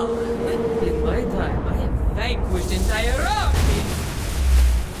than one. In my time, I have vanquished entire armies.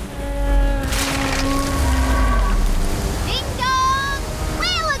 Ding dong!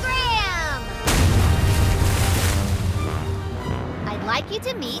 Whaleogram! I'd like you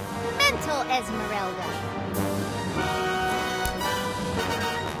to meet Mental Esmeralda.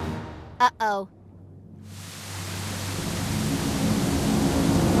 Uh-oh.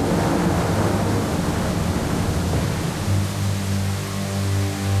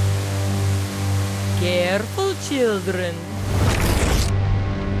 Careful, children.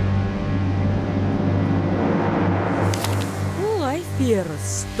 Oh, I fear a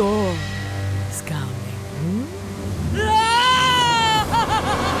storm is coming.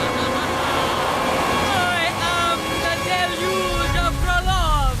 I am the deluge of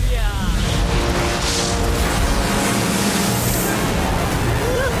Grulovia.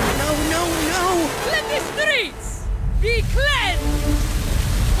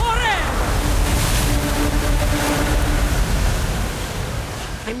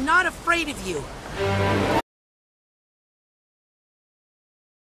 afraid of you.